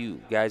know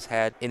you guys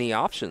had any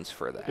options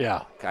for that.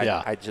 Yeah.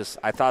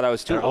 I thought I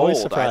was too always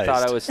old. surprised. I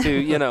thought I was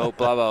too, blah,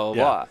 blah,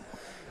 blah.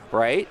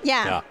 Right?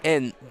 Yeah.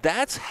 And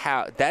that's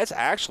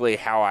actually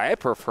how I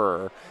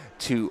prefer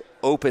to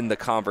open the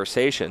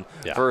conversation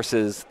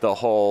versus the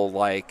whole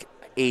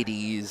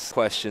 80s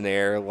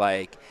questionnaire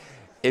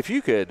if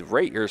you could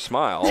rate your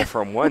smile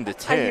from 1 to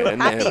 10, Are you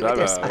happy with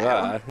your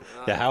smile?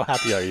 Yeah, how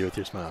happy are you with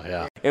your smile?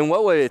 Yeah. And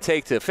what would it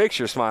take to fix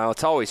your smile?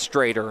 It's always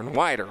straighter and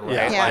wider,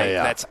 right?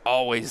 Yeah. That's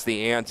always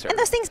the answer. And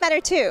those things matter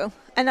too.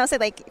 And also,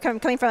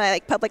 coming from a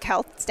public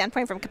health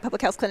standpoint, from a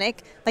public health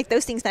clinic,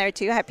 those things matter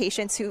too. I have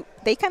patients who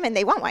they come in,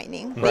 they want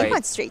whitening, they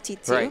want straight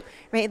teeth too,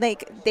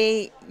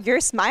 right? Your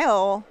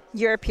smile,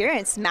 your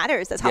appearance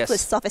matters. That helps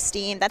with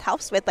self-esteem. That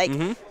helps with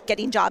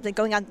getting jobs and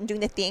going out and doing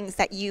the things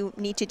that you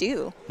need to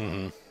do.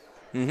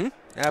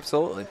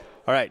 Absolutely.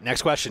 All right,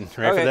 next question.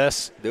 Ready for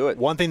this? Do it.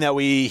 One thing that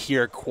we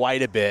hear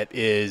quite a bit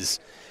is,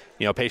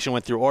 patient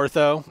went through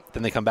ortho,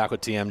 then they come back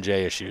with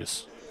TMJ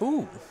issues.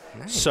 Ooh,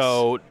 nice.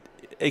 So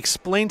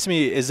explain to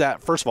me, is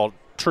that, first of all,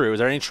 true? Is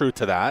there any truth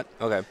to that?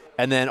 Okay.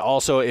 And then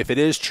also, if it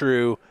is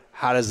true,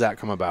 how does that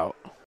come about?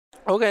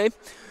 Okay.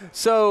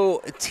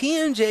 So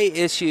TMJ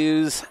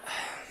issues,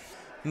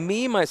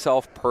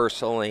 myself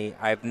personally,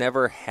 I've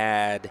never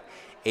had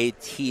a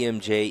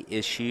TMJ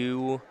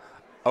issue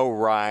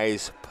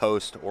arise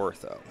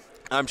post-ortho.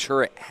 I'm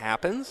sure it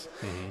happens.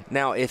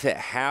 Now, if it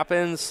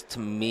happens to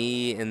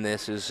me, and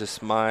this is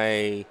just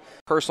my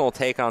personal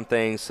take on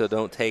things, so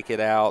don't take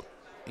it out,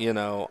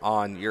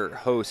 on your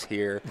host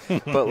here,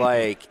 but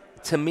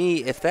to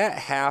me, if that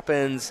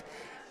happens,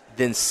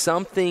 then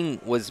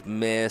something was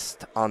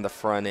missed on the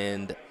front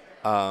end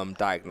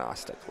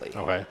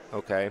diagnostically.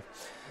 Okay.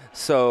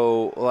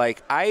 So,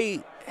 like,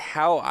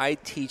 how I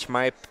teach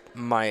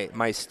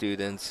my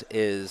students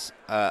is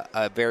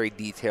a very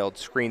detailed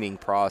screening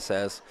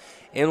process,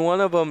 and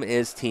one of them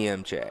is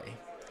TMJ.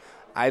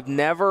 I've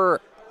never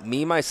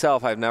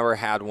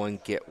had one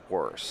get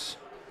worse.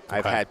 Okay.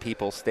 I've had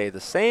people stay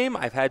the same.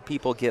 I've had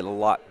people get a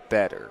lot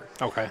better.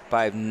 Okay. But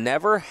I've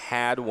never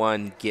had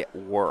one get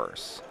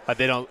worse. But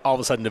they don't all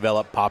of a sudden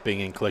develop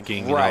popping and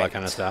clicking and all that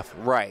kind of stuff.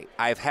 Right.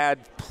 I've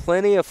had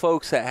plenty of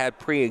folks that had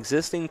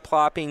pre-existing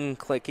plopping and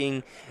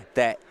clicking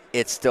that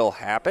it still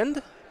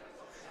happened.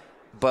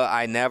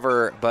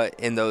 But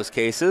in those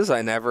cases,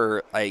 I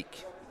never,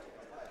 like,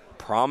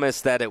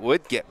 promised that it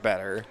would get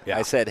better. Yeah.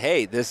 I said,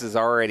 hey, this is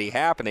already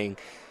happening.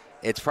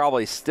 It's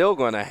probably still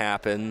going to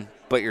happen,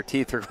 but your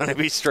teeth are going to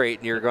be straight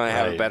and you're going to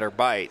have a better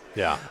bite.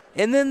 Yeah.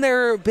 And then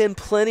there have been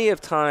plenty of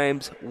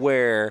times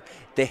where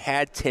they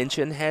had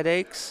tension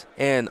headaches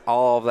and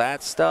all of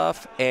that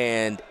stuff,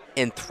 and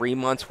in 3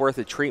 months worth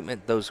of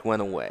treatment, those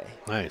went away.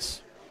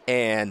 Nice.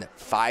 And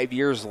 5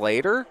 years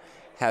later,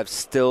 have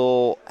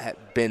still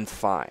been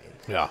fine.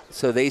 Yeah.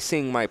 So they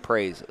sing my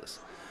praises.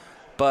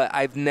 But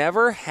I've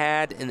never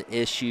had an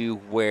issue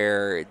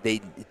where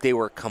they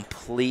were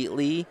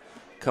completely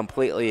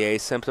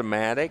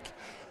asymptomatic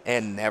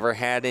and never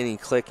had any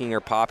clicking or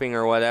popping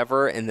or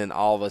whatever, and then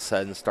all of a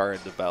sudden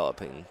started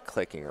developing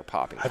clicking or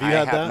popping. Have you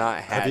had that?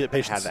 Not had, have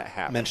patients had that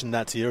happen. Mentioned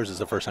that to you, or is this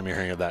the first time you're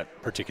hearing of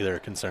that particular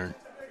concern?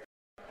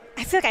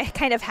 I feel like I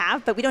kind of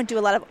have, but we don't do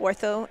a lot of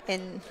ortho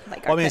in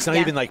like. Well, I mean, it's not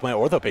even like my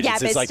ortho patients. Yeah,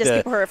 but it's like just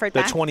the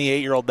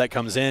 28-year-old that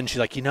comes in. She's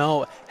like,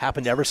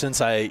 happened ever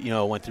since I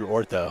went through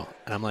ortho,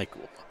 and I'm like,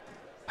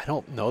 I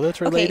don't know that's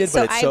related,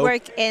 so but it's I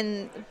work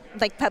in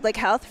like public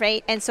health,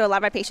 right? And so a lot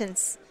of our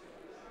patients,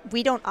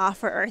 we don't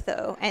offer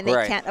ortho, and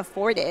they can't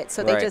afford it,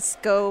 so they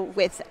just go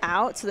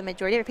without. So the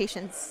majority of our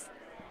patients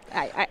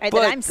that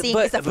I'm seeing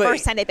is the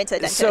first time they've been to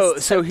the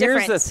dentist. So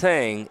here's the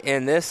thing,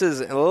 and this is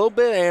a little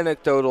bit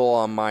anecdotal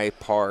on my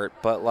part,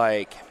 but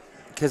like,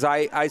 because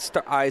I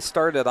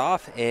started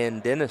off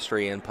in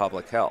dentistry and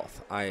public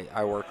health.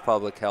 I worked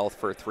public health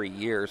for 3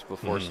 years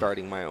before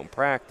starting my own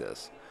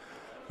practice,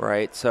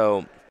 right?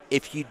 So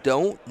if you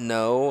don't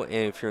know, and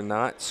if you're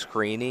not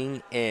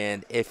screening,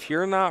 and if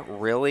you're not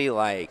really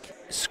like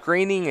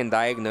screening and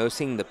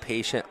diagnosing the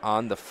patient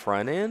on the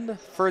front end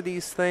for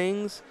these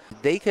things,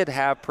 they could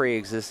have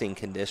pre-existing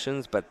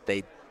conditions, but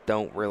they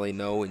don't really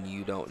know, and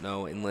you don't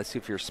know unless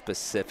if you're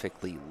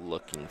specifically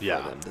looking for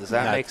them. Does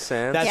that make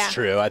sense? That's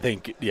true. I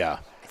think,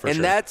 for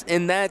sure.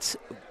 That's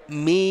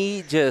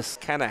me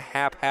just kind of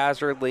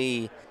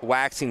haphazardly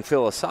waxing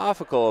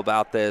philosophical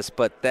about this,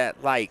 but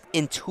that, like,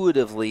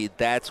 intuitively,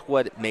 that's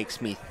what it makes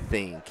me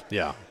think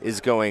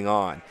is going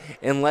on.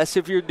 Unless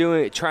if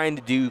you're trying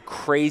to do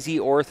crazy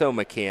ortho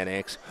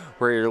mechanics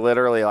where you're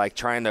literally like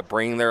trying to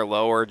bring their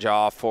lower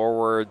jaw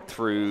forward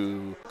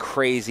through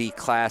crazy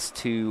class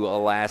 2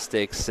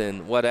 elastics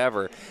and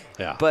whatever.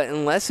 Yeah. But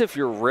unless if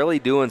you're really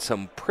doing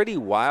some pretty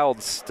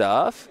wild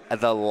stuff,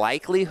 the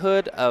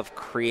likelihood of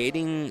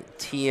creating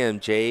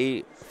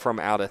TMJ from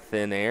out of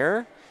thin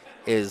air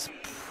is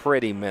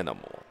pretty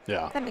minimal.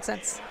 Yeah. That makes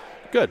sense.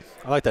 Good.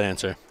 I like that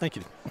answer. Thank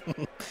you.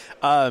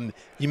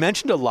 You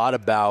mentioned a lot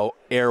about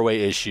airway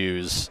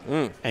issues,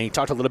 and you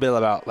talked a little bit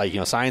about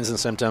signs and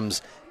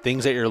symptoms,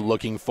 things that you're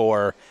looking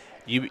for.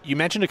 You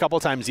mentioned a couple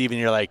of times even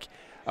you're like,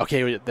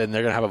 okay, then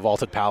they're going to have a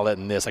vaulted palate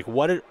and this. Like,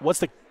 what's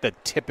the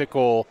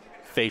typical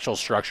facial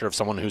structure of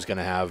someone who's going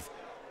to have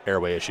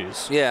airway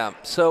issues? Yeah.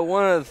 So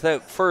one of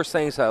the first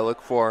things I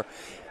look for,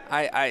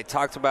 I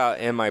talked about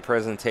in my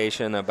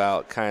presentation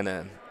about kind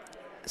of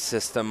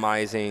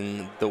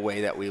systemizing the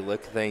way that we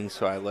look at things.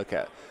 So I look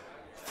at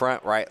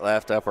front, right,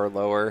 left, upper,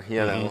 lower.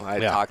 I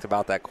talked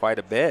about that quite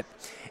a bit.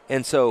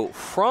 And so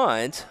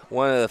front,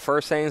 one of the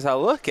first things I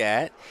look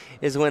at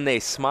is when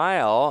they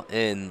smile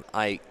and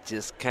like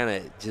just kind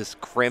of just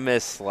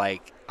grimace,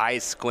 like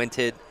eyes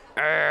squinted,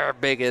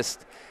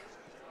 biggest,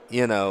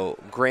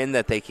 grin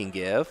that they can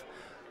give.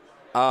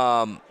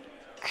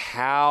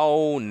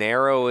 How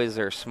narrow is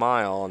their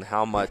smile and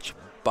how much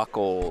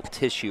buccal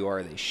tissue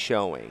are they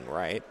showing,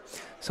 right?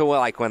 So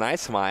like when I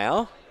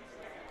smile,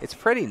 it's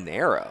pretty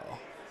narrow.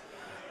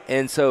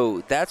 And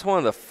so that's one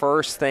of the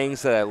first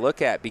things that I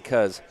look at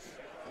because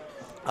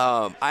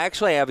I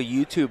actually have a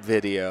YouTube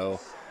video.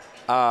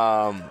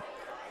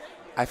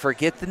 I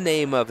forget the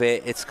name of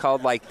it. It's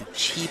called like the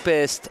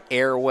cheapest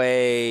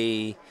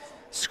airway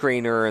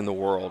screener in the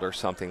world or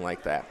something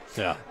like that.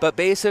 Yeah. But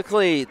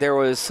basically there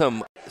was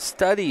some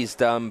studies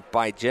done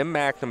by Jim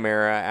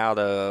McNamara out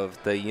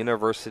of the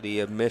University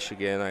of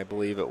Michigan, I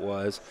believe it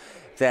was,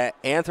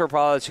 that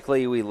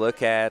anthropologically we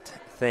look at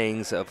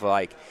things of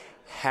like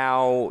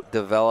how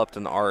developed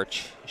an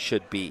arch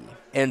should be.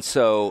 And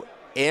so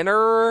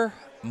inner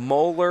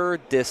molar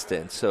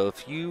distance, so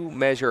if you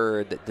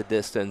measure the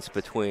distance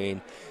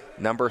between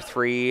number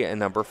 3 and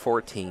number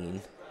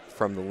 14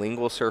 from the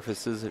lingual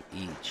surfaces of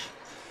each,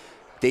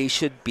 they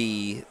should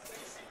be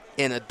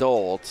in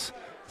adults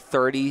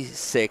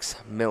 36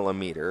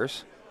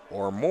 millimeters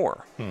or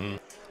more.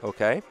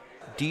 Okay?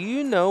 Do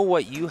you know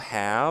what you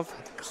have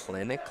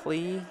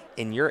clinically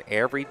in your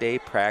everyday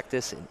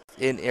practice,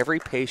 in every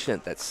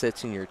patient that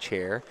sits in your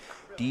chair?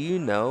 Do you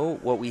know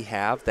what we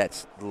have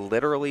that's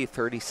literally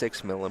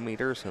 36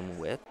 millimeters in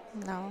width?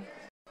 No.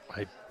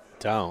 I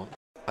don't.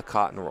 A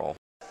cotton roll.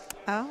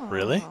 Oh.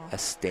 Really? A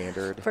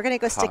standard. We're going to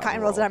go stick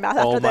cotton rolls in roll. our mouth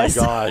after this.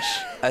 Oh, my gosh.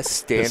 A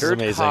standard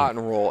amazing. cotton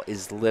roll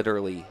is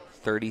literally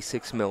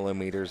 36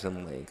 millimeters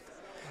in length.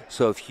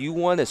 So if you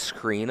want to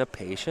screen a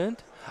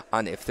patient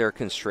on if they're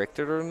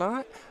constricted or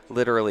not,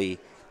 literally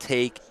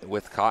take,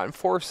 with cotton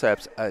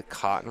forceps, a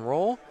cotton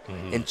roll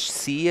and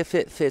see if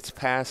it fits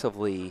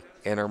passively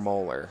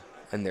intermolar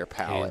in their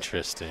palate.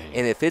 Interesting.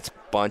 And if it's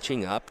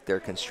bunching up, they're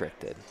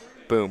constricted.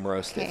 Boom,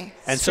 roasted. Okay.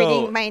 And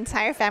Screening so my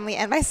entire family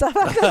and myself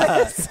after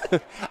this.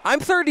 I'm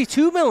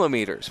 32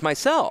 millimeters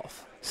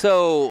myself.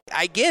 So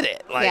I get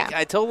it.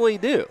 I totally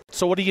do.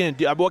 So what are you going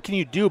to do? What can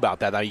you do about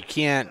that? Now, you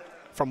can't,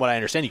 from what I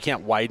understand, you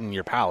can't widen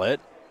your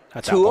palate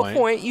at that point. To a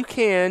point, you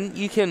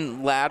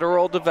can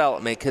lateral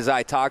development, because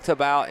I talked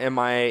about in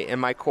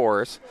my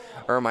course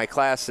or my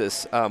class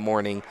this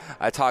morning,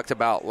 I talked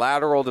about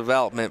lateral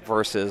development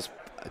versus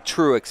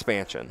true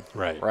expansion.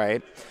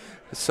 Right.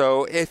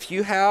 So if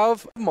you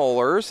have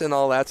molars and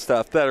all that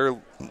stuff that are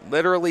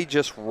literally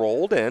just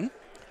rolled in,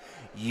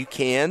 you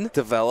can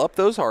develop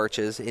those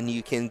arches and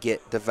you can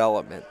get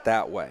development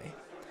that way.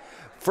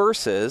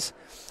 Versus,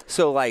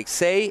 so like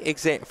say,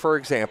 for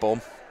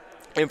example,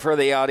 and for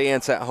the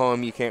audience at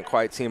home, you can't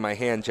quite see my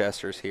hand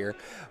gestures here,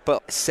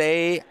 but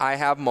say I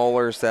have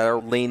molars that are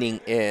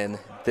leaning in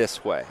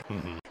this way,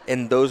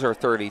 and those are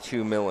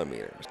 32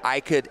 millimeters. I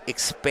could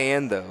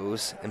expand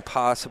those and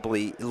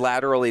possibly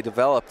laterally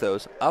develop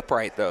those,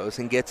 upright those,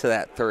 and get to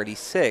that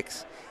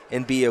 36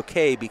 and be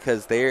okay,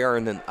 because they are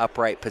in an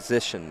upright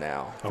position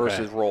now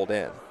versus rolled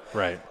in.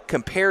 Right.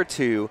 Compared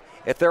to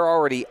if they're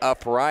already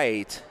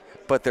upright,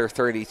 but they're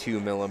 32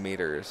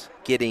 millimeters,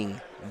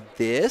 getting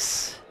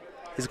this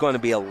is going to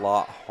be a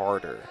lot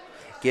harder.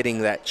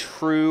 Getting that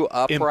true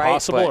upright.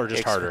 Impossible or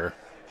just harder?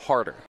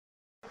 Harder.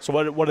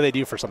 So what do they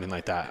do for something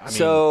like that? I mean,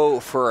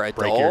 so for adults,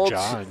 break your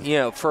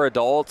jaw. For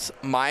adults,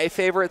 my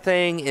favorite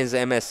thing is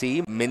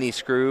MSE, mini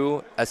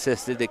screw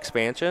assisted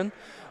expansion,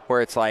 where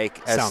it's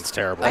like sounds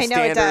terrible. I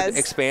know it standard does.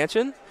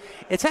 expansion.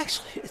 It's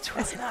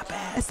really not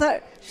bad. It's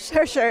not,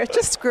 sure. It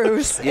just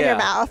screws in your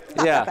mouth.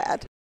 Not that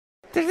bad.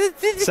 Says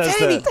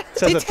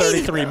the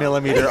 33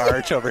 millimeter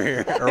arch over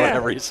here, or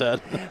whatever he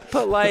said.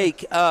 But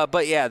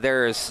yeah,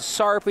 there's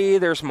SARPI,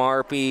 there's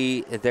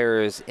MARPI,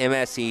 there's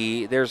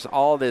MSE, there's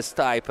all this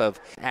type of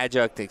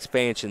adjunct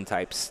expansion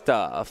type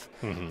stuff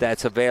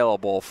that's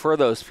available for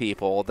those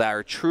people that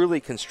are truly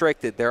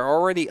constricted. They're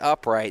already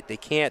upright. They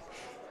can't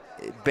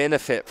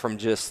benefit from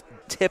just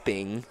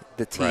tipping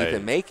the teeth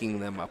and making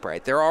them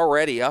upright. They're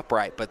already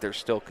upright, but they're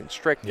still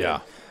constricted. Yeah.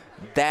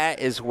 That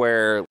is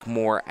where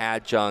more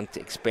adjunct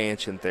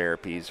expansion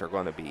therapies are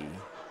going to be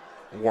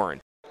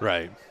warranted.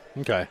 Right.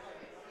 Okay.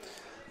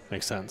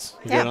 Makes sense.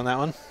 You good on that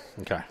one?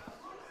 Okay.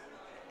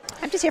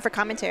 I'm just here for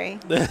commentary.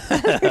 Do you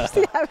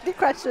have any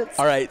questions?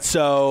 All right.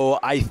 So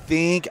I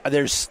think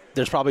there's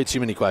probably too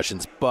many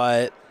questions,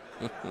 but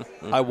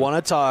I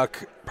want to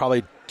talk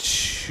probably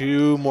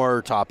two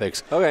more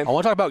topics. Okay. I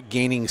want to talk about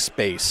gaining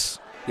space.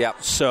 Yeah.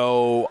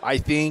 So I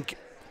think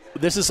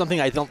this is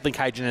something I don't think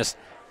hygienists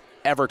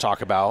ever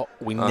talk about.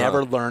 We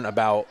never learn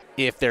about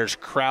if there's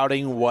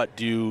crowding, what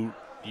do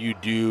you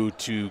do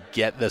to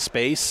get the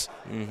space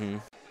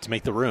to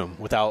make the room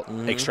without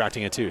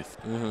extracting a tooth.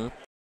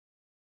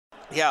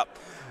 Yeah,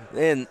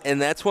 and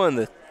that's one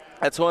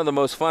of the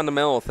most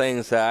fundamental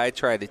things that I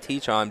try to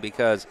teach on,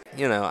 because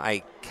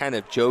I kind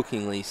of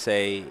jokingly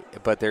say,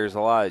 but there's a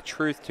lot of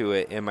truth to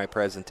it in my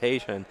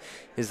presentation,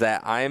 is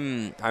that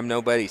I'm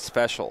nobody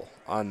special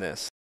on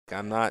this.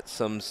 I'm not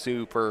some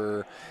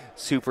super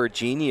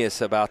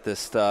genius about this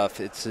stuff.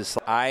 It's just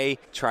I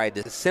tried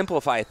to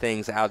simplify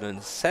things out of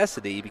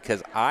necessity,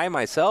 because I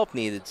myself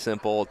needed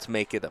simple to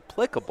make it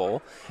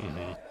applicable.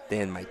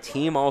 Then my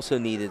team also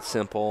needed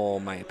simple.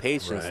 My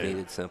patients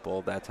needed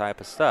simple, that type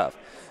of stuff.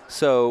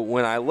 So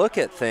when I look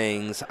at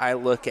things, I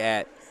look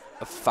at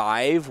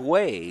 5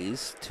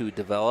 ways to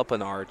develop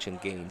an arch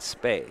and gain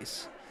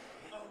space.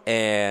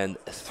 And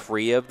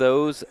 3 of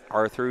those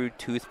are through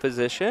tooth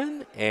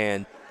position,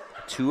 and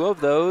 2 of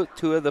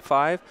the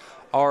 5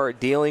 are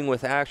dealing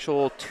with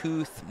actual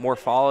tooth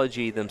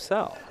morphology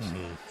themselves.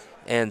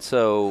 And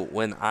so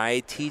when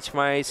I teach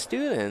my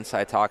students,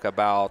 I talk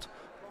about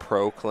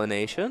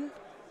proclination,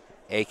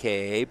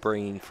 aka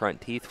bringing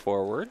front teeth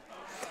forward.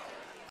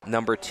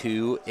 Number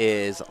 2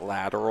 is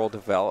lateral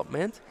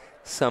development.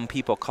 Some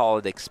people call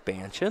it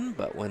expansion,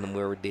 but when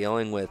we're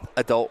dealing with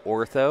adult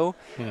ortho,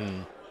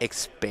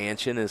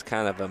 expansion is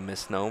kind of a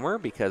misnomer,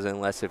 because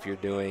unless if you're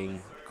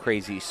doing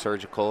crazy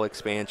surgical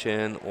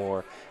expansion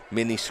or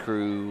mini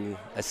screw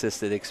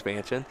assisted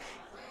expansion,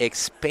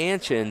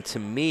 Expansion to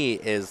me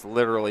is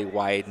literally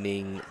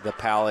widening the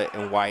palate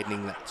and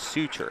widening that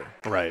suture.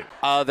 Right.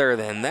 Other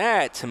than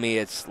that, to me,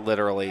 it's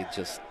literally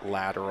just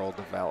lateral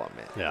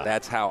development. Yeah.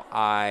 That's how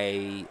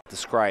I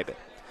describe it.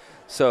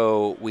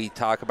 So we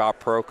talk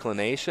about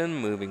proclination,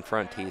 moving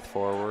front teeth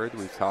forward.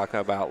 We talk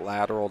about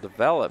lateral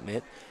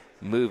development,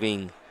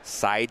 moving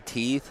side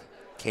teeth,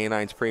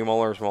 canines,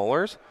 premolars,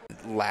 molars,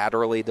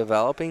 laterally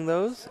developing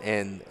those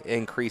and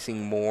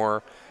increasing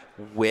more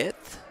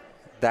width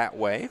that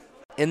way.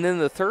 And then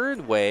the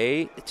third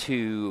way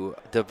to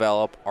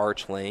develop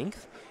arch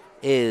length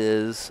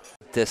is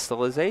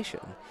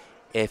distalization.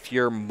 If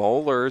your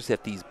molars,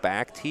 if these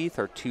back teeth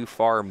are too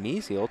far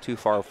mesial, too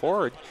far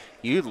forward,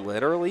 you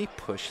literally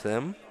push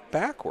them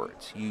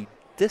backwards. You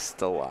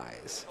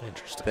distalize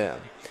them.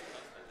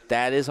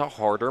 That is a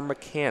harder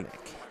mechanic.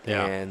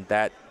 Yeah. And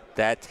that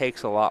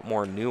takes a lot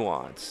more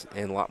nuance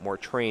and a lot more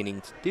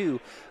training to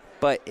do.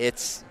 But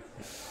it's,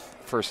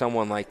 for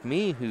someone like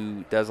me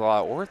who does a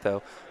lot of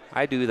ortho,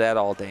 I do that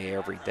all day,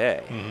 every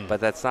day. Mm-hmm. But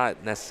that's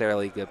not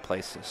necessarily a good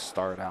place to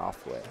start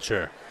off with.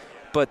 Sure.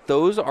 But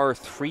those are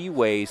 3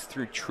 ways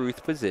through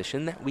truth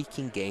position that we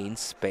can gain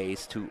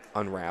space to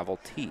unravel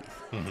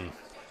teeth. Mm-hmm.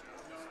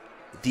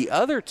 The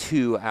other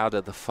 2 out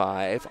of the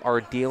 5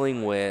 are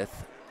dealing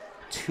with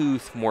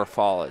tooth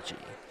morphology,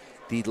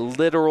 the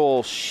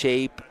literal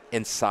shape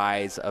and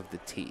size of the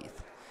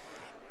teeth.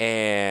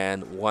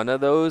 And one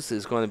of those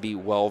is going to be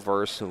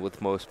well-versed with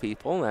most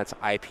people, and that's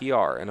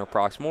IPR,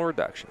 interproximal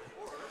reduction.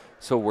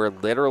 So we're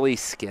literally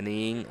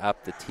skinning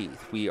up the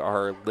teeth. We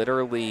are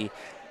literally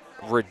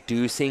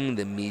reducing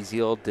the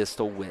mesial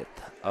distal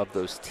width of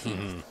those teeth.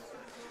 Mm-hmm.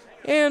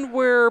 And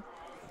we're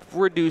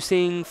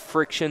reducing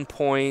friction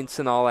points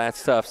and all that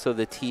stuff so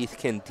the teeth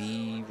can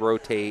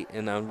de-rotate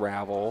and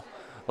unravel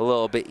a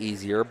little bit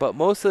easier. But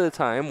most of the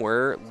time,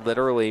 we're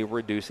literally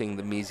reducing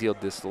the mesial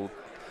distal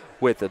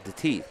width of the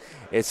teeth.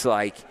 It's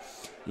like,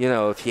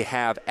 if you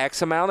have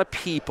X amount of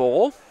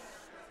people,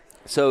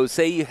 so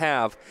say you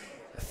have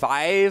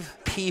 5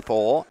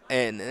 people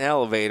in an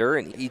elevator,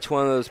 and each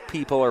one of those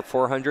people are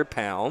 400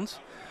 pounds,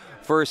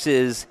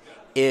 versus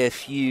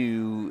if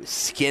you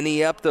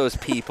skinny up those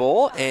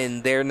people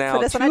and they're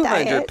now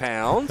 200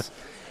 pounds.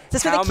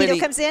 Is this where the keto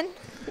comes in?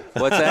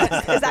 What's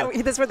that?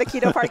 Is this where the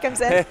keto part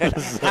comes in?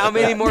 How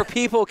many more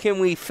people can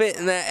we fit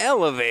in that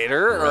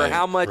elevator, or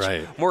how much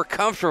more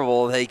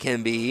comfortable they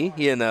can be,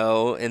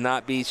 and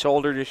not be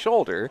shoulder to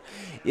shoulder?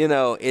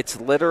 It's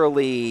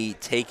literally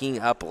taking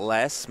up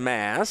less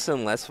mass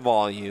and less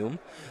volume,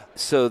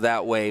 so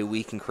that way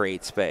we can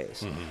create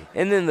space. Mm-hmm.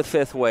 And then the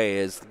 5th way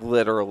is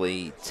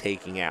literally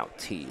taking out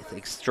teeth,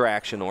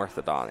 extraction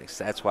orthodontics.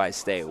 That's why I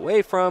stay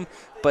away from,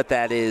 but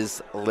that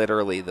is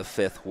literally the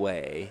 5th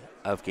way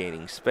of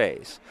gaining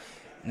space.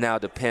 Now,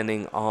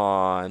 depending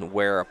on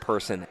where a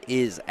person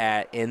is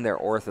at in their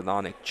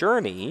orthodontic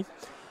journey,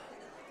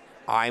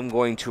 I'm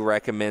going to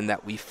recommend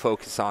that we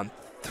focus on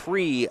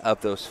 3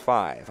 of those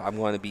 5. I'm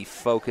going to be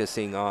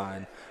focusing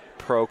on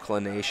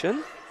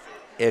proclination,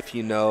 if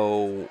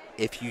you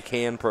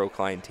can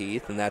procline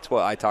teeth, and that's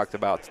what I talked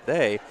about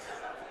today,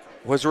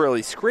 was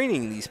really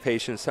screening these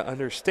patients to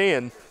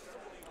understand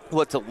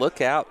what to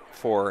look out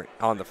for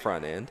on the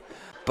front end.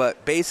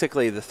 But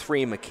basically, the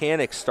 3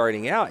 mechanics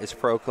starting out is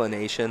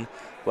proclination,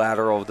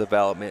 lateral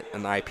development,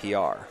 and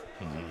IPR.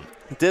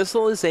 Mm-hmm.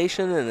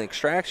 Distalization and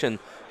extraction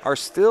are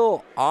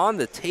still on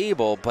the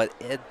table, but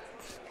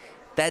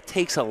that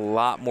takes a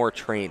lot more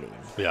training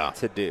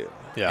to do.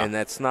 Yeah. And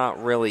that's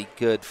not really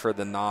good for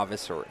the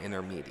novice or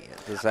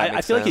intermediate. Does that make sense?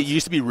 I feel like it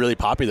used to be really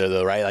popular,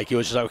 though, right? Like, it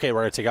was just, okay,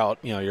 we're going to take out,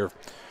 your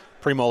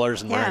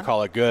premolars and we're going to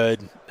call it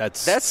good. That's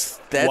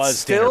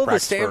still the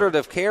standard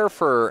of care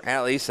for,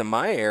 at least in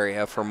my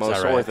area, for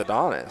most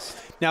orthodontists.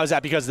 Now, is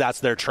that because that's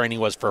their training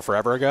was for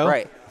forever ago?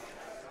 Right.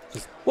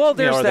 Well,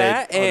 there's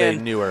that, and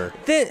they newer.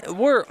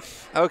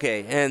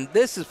 And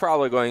this is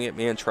probably going to get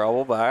me in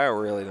trouble, but I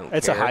really don't care.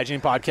 It's a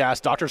hygiene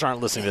podcast. Doctors aren't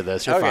listening to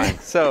this. You're fine.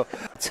 So,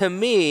 to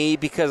me,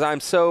 because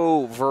I'm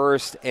so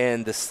versed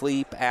in the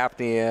sleep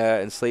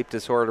apnea and sleep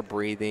disorder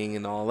breathing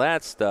and all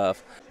that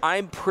stuff,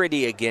 I'm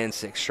pretty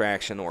against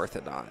extraction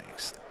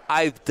orthodontics.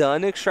 I've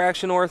done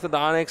extraction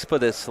orthodontics,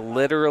 but it's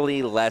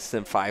literally less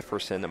than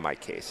 5% of my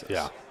cases.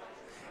 Yeah.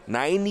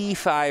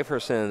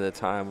 95% of the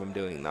time I'm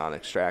doing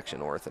non-extraction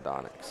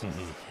orthodontics.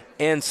 Mm-hmm.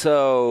 And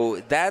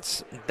so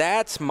that's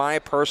my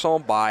personal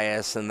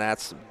bias, and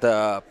that's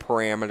the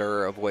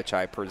parameter of which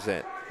I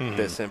present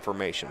this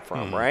information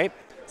from, right?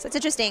 So it's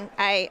interesting.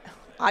 I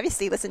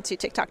obviously listen to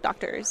TikTok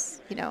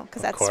doctors,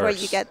 because that's where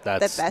you get the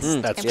best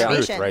information. That's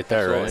truth right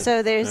there, right?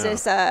 So there's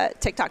this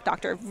TikTok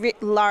doctor,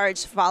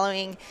 large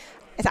following.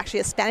 It's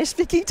actually a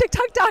Spanish-speaking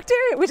TikTok doctor,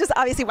 which is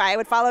obviously why I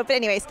would follow. But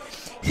anyways,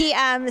 he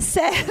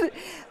said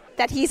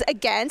that he's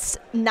against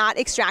not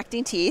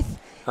extracting teeth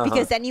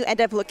because then you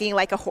end up looking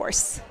like a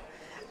horse.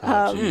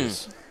 So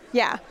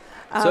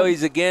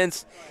he's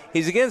against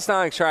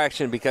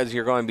non-extraction because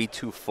you're going to be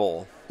too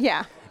full.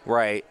 Yeah.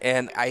 Right,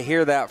 and I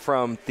hear that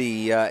from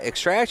the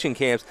extraction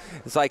camps.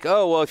 It's like,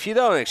 oh, well, if you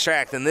don't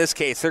extract, in this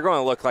case, they're going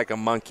to look like a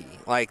monkey.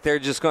 Like, they're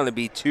just going to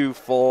be too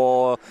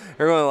full.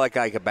 They're going to look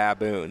like a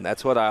baboon.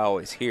 That's what I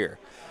always hear.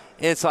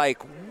 And it's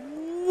like,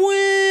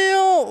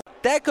 well,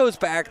 that goes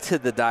back to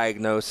the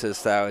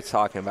diagnosis that I was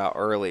talking about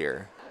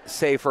earlier.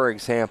 Say, for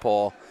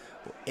example,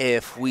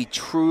 if we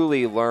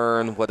truly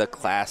learn what a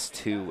class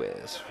 2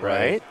 is,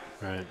 right?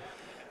 Right.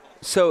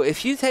 So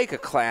if you take a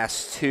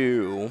class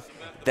 2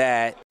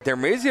 that their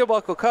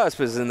mesial-buccal cusp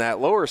is in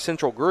that lower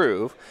central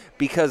groove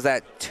because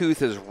that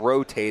tooth is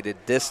rotated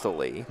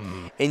distally,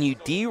 and you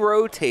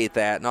derotate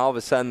that, and all of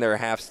a sudden they're a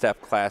half-step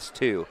class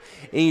 2,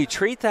 and you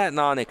treat that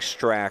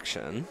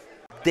non-extraction,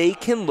 they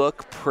can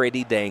look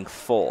pretty dang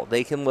full.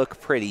 They can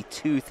look pretty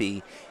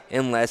toothy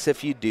unless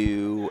if you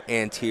do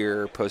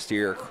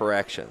anterior-posterior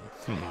correction.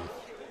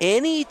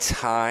 Any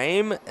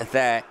time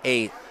that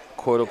a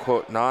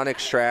quote-unquote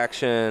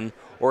non-extraction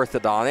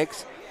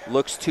orthodontics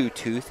looks too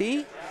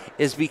toothy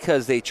is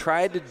because they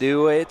tried to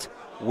do it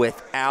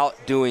without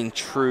doing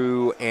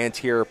true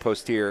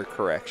anterior-posterior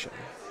correction.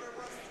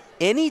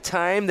 Any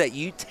time that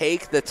you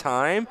take the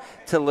time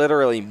to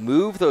literally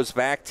move those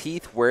back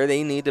teeth where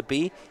they need to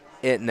be,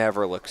 it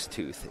never looks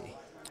toothy.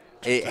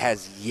 It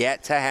has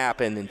yet to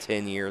happen in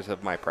 10 years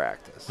of my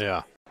practice.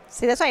 Yeah.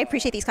 See, that's why I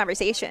appreciate these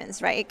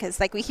conversations, right? Because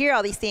like we hear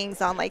all these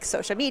things on like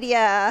social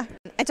media,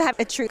 and to have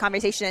a true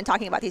conversation and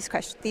talking about these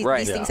questions,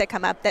 these things that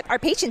come up that our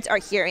patients are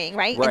hearing,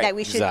 right? And that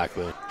we should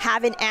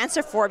have an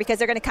answer for because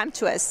they're going to come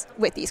to us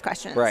with these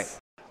questions. Right.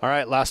 All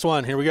right, last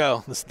one. Here we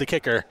go. This is the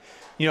kicker.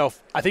 You know,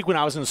 I think when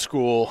I was in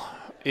school,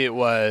 it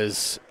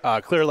was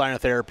clear aligner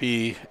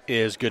therapy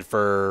is good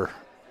for,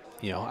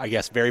 you know, I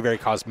guess very, very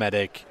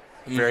cosmetic,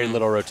 very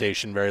little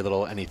rotation, very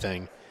little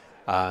anything.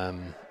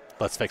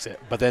 Let's fix it.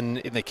 But then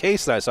in the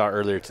case that I saw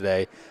earlier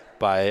today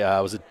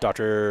by, was it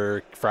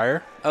Dr.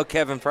 Fryer? Oh,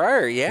 Kevin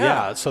Fryer, yeah.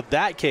 Yeah, so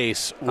that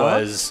case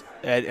was,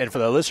 and for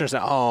the listeners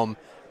at home,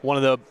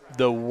 one of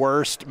the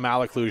worst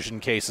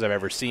malocclusion cases I've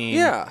ever seen.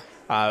 Yeah.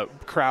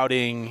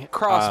 Crowding,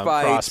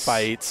 cross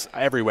bites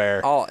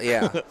everywhere. Oh,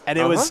 yeah. And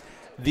it was,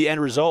 the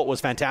end result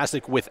was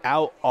fantastic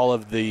without all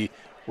of the,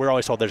 we're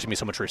always told there's going to be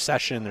so much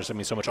recession, there's going to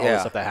be so much all this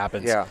stuff that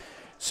happens. Yeah.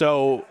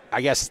 So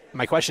I guess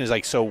my question is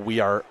like, so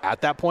we are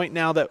at that point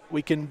now that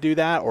we can do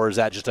that, or is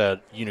that just a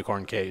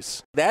unicorn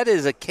case? That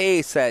is a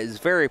case that is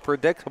very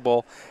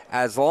predictable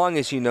as long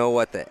as you know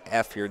what the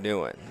F you're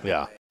doing.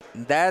 Yeah.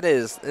 That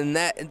is, and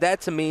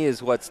that to me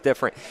is what's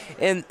different.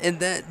 And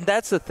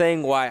that's the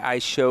thing why I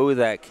show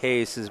that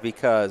case is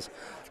because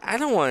I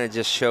don't want to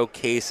just show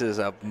cases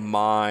of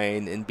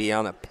mine and be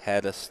on a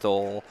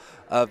pedestal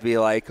of be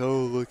like,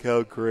 oh, look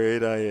how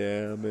great I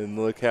am and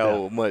look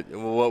how much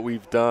what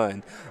we've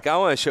done. I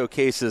want to show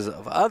cases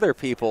of other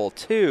people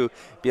too,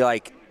 be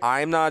like,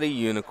 I'm not a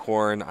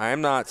unicorn,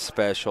 I'm not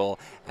special.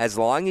 As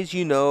long as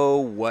you know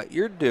what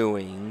you're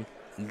doing,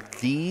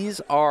 these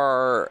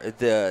are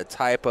the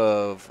type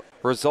of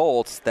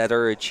results that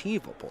are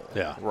achievable.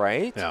 Yeah.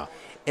 Right? Yeah.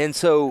 And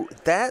so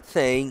that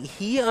thing,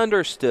 he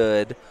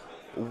understood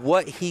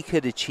what he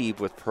could achieve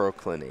with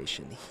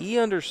proclination. He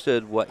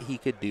understood what he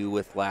could do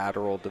with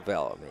lateral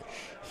development.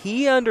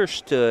 He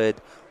understood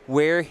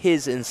where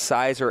his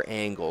incisor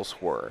angles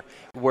were,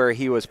 where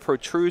he was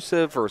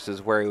protrusive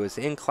versus where he was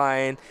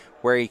inclined,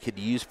 where he could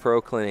use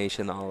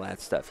proclination, all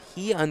that stuff.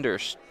 He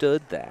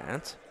understood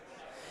that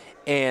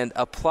and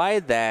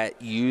applied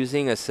that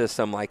using a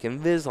system like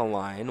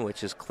Invisalign,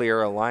 which is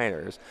clear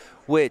aligners,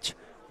 which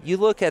you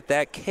look at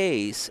that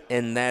case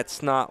and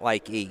that's not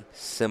like a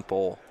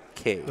simple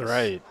case.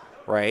 Right.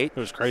 Right? It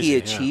was crazy. He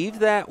achieved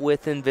that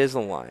with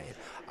Invisalign.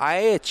 I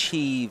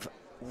achieve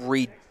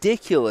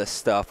ridiculous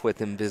stuff with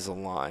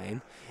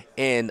Invisalign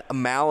and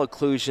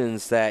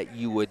malocclusions that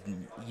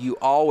you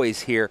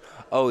always hear,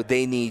 oh,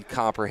 they need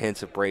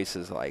comprehensive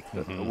braces like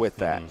with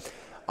that.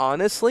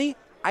 Honestly,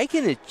 I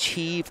can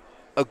achieve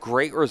a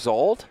great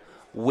result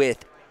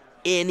with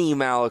any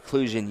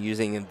malocclusion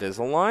using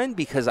Invisalign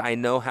because I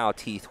know how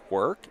teeth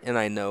work and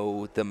I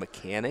know the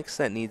mechanics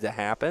that need to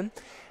happen,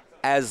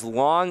 as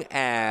long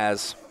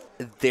as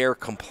their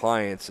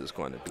compliance is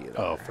going to be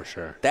there. Oh, for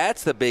sure.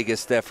 That's the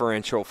biggest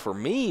differential for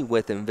me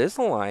with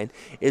Invisalign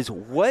is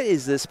what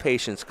is this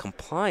patient's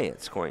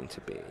compliance going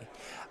to be?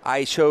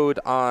 I showed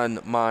on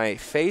my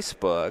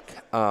Facebook,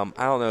 I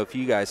don't know if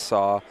you guys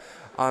saw,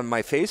 on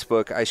my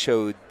Facebook, I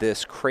showed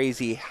this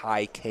crazy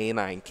high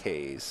canine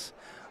case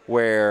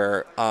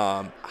where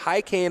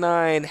high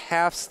canine,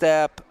 half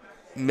step,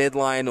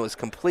 midline was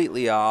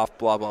completely off,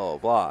 blah, blah, blah,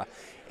 blah.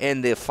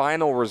 And the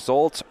final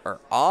results are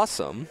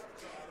awesome.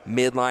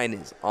 Midline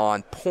is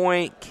on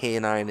point,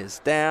 canine is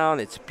down,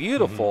 it's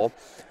beautiful.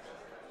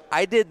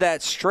 I did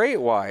that straight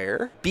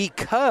wire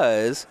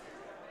because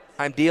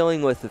I'm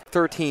dealing with a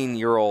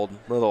 13-year-old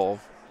little...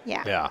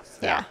 Yeah.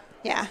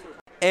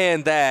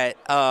 And that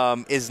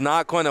is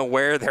not going to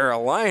wear their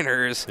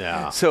aligners.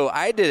 Yeah. So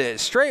I did it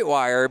straight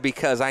wire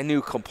because I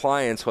knew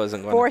compliance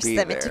wasn't going to be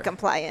there. Force them into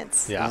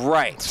compliance. Yeah.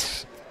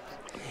 Right.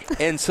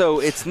 And so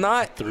it's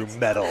not through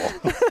metal.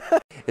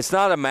 It's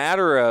not a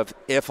matter of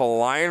if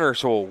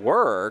aligners will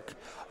work.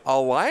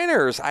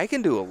 Aligners, I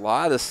can do a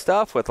lot of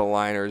stuff with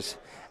aligners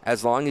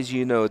as long as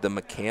you know the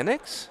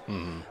mechanics,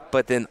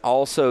 but then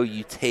also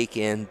you take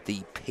in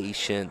the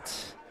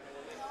patient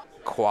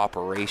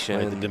cooperation,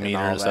 right, the demeanor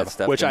and all that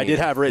stuff, which I did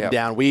have written Yep.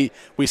 down. We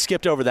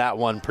skipped over that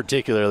one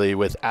particularly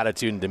with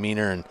attitude and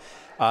demeanor.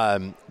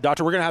 And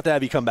Doctor, we're going to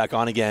have you come back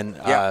on again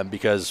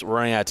because we're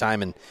running out of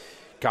time. And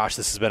gosh,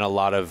 this has been a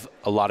lot of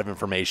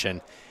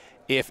information.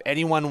 If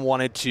anyone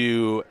wanted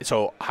to,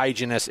 so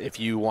hygienists, if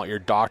you want your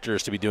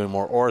doctors to be doing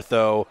more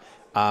ortho,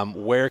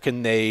 where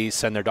can they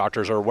send their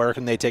doctors, or where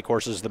can they take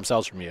courses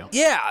themselves from you?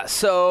 Yeah,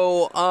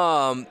 so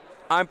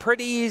I'm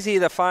pretty easy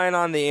to find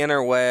on the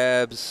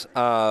interwebs.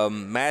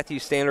 Matthew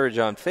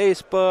Standridge on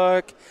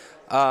Facebook,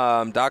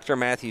 Dr.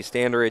 Matthew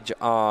Standridge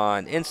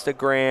on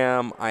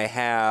Instagram. I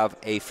have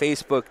a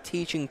Facebook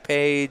teaching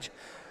page,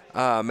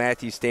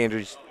 Matthew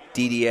Standridge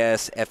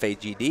DDS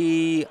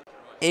FAGD.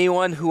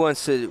 Anyone who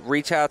wants to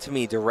reach out to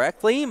me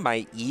directly,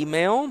 my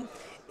email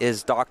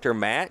is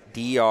drmatt,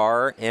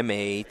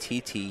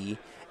 DRMATT,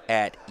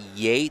 at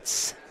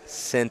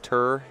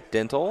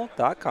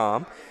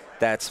yatescenterdental.com.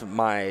 That's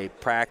my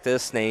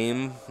practice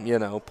name,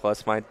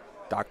 plus my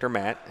Dr.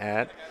 Matt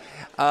at.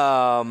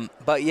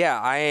 But yeah,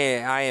 I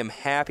am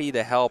happy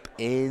to help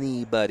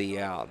anybody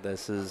out.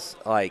 This is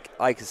like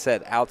I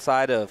said,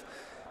 outside of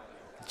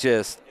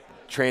just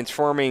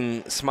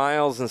transforming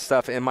smiles and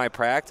stuff in my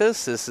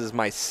practice, this is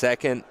my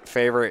second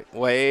favorite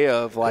way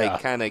of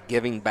kind of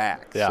giving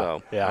back.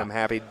 So I'm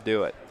happy to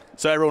do it.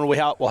 So everyone,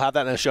 we'll have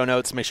that in the show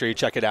notes. Make sure you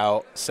check it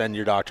out. Send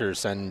your doctors,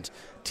 send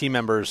team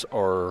members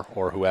or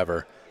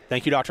whoever.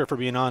 Thank you, Doctor, for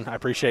being on. I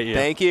appreciate you.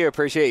 Thank you.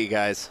 Appreciate you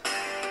guys.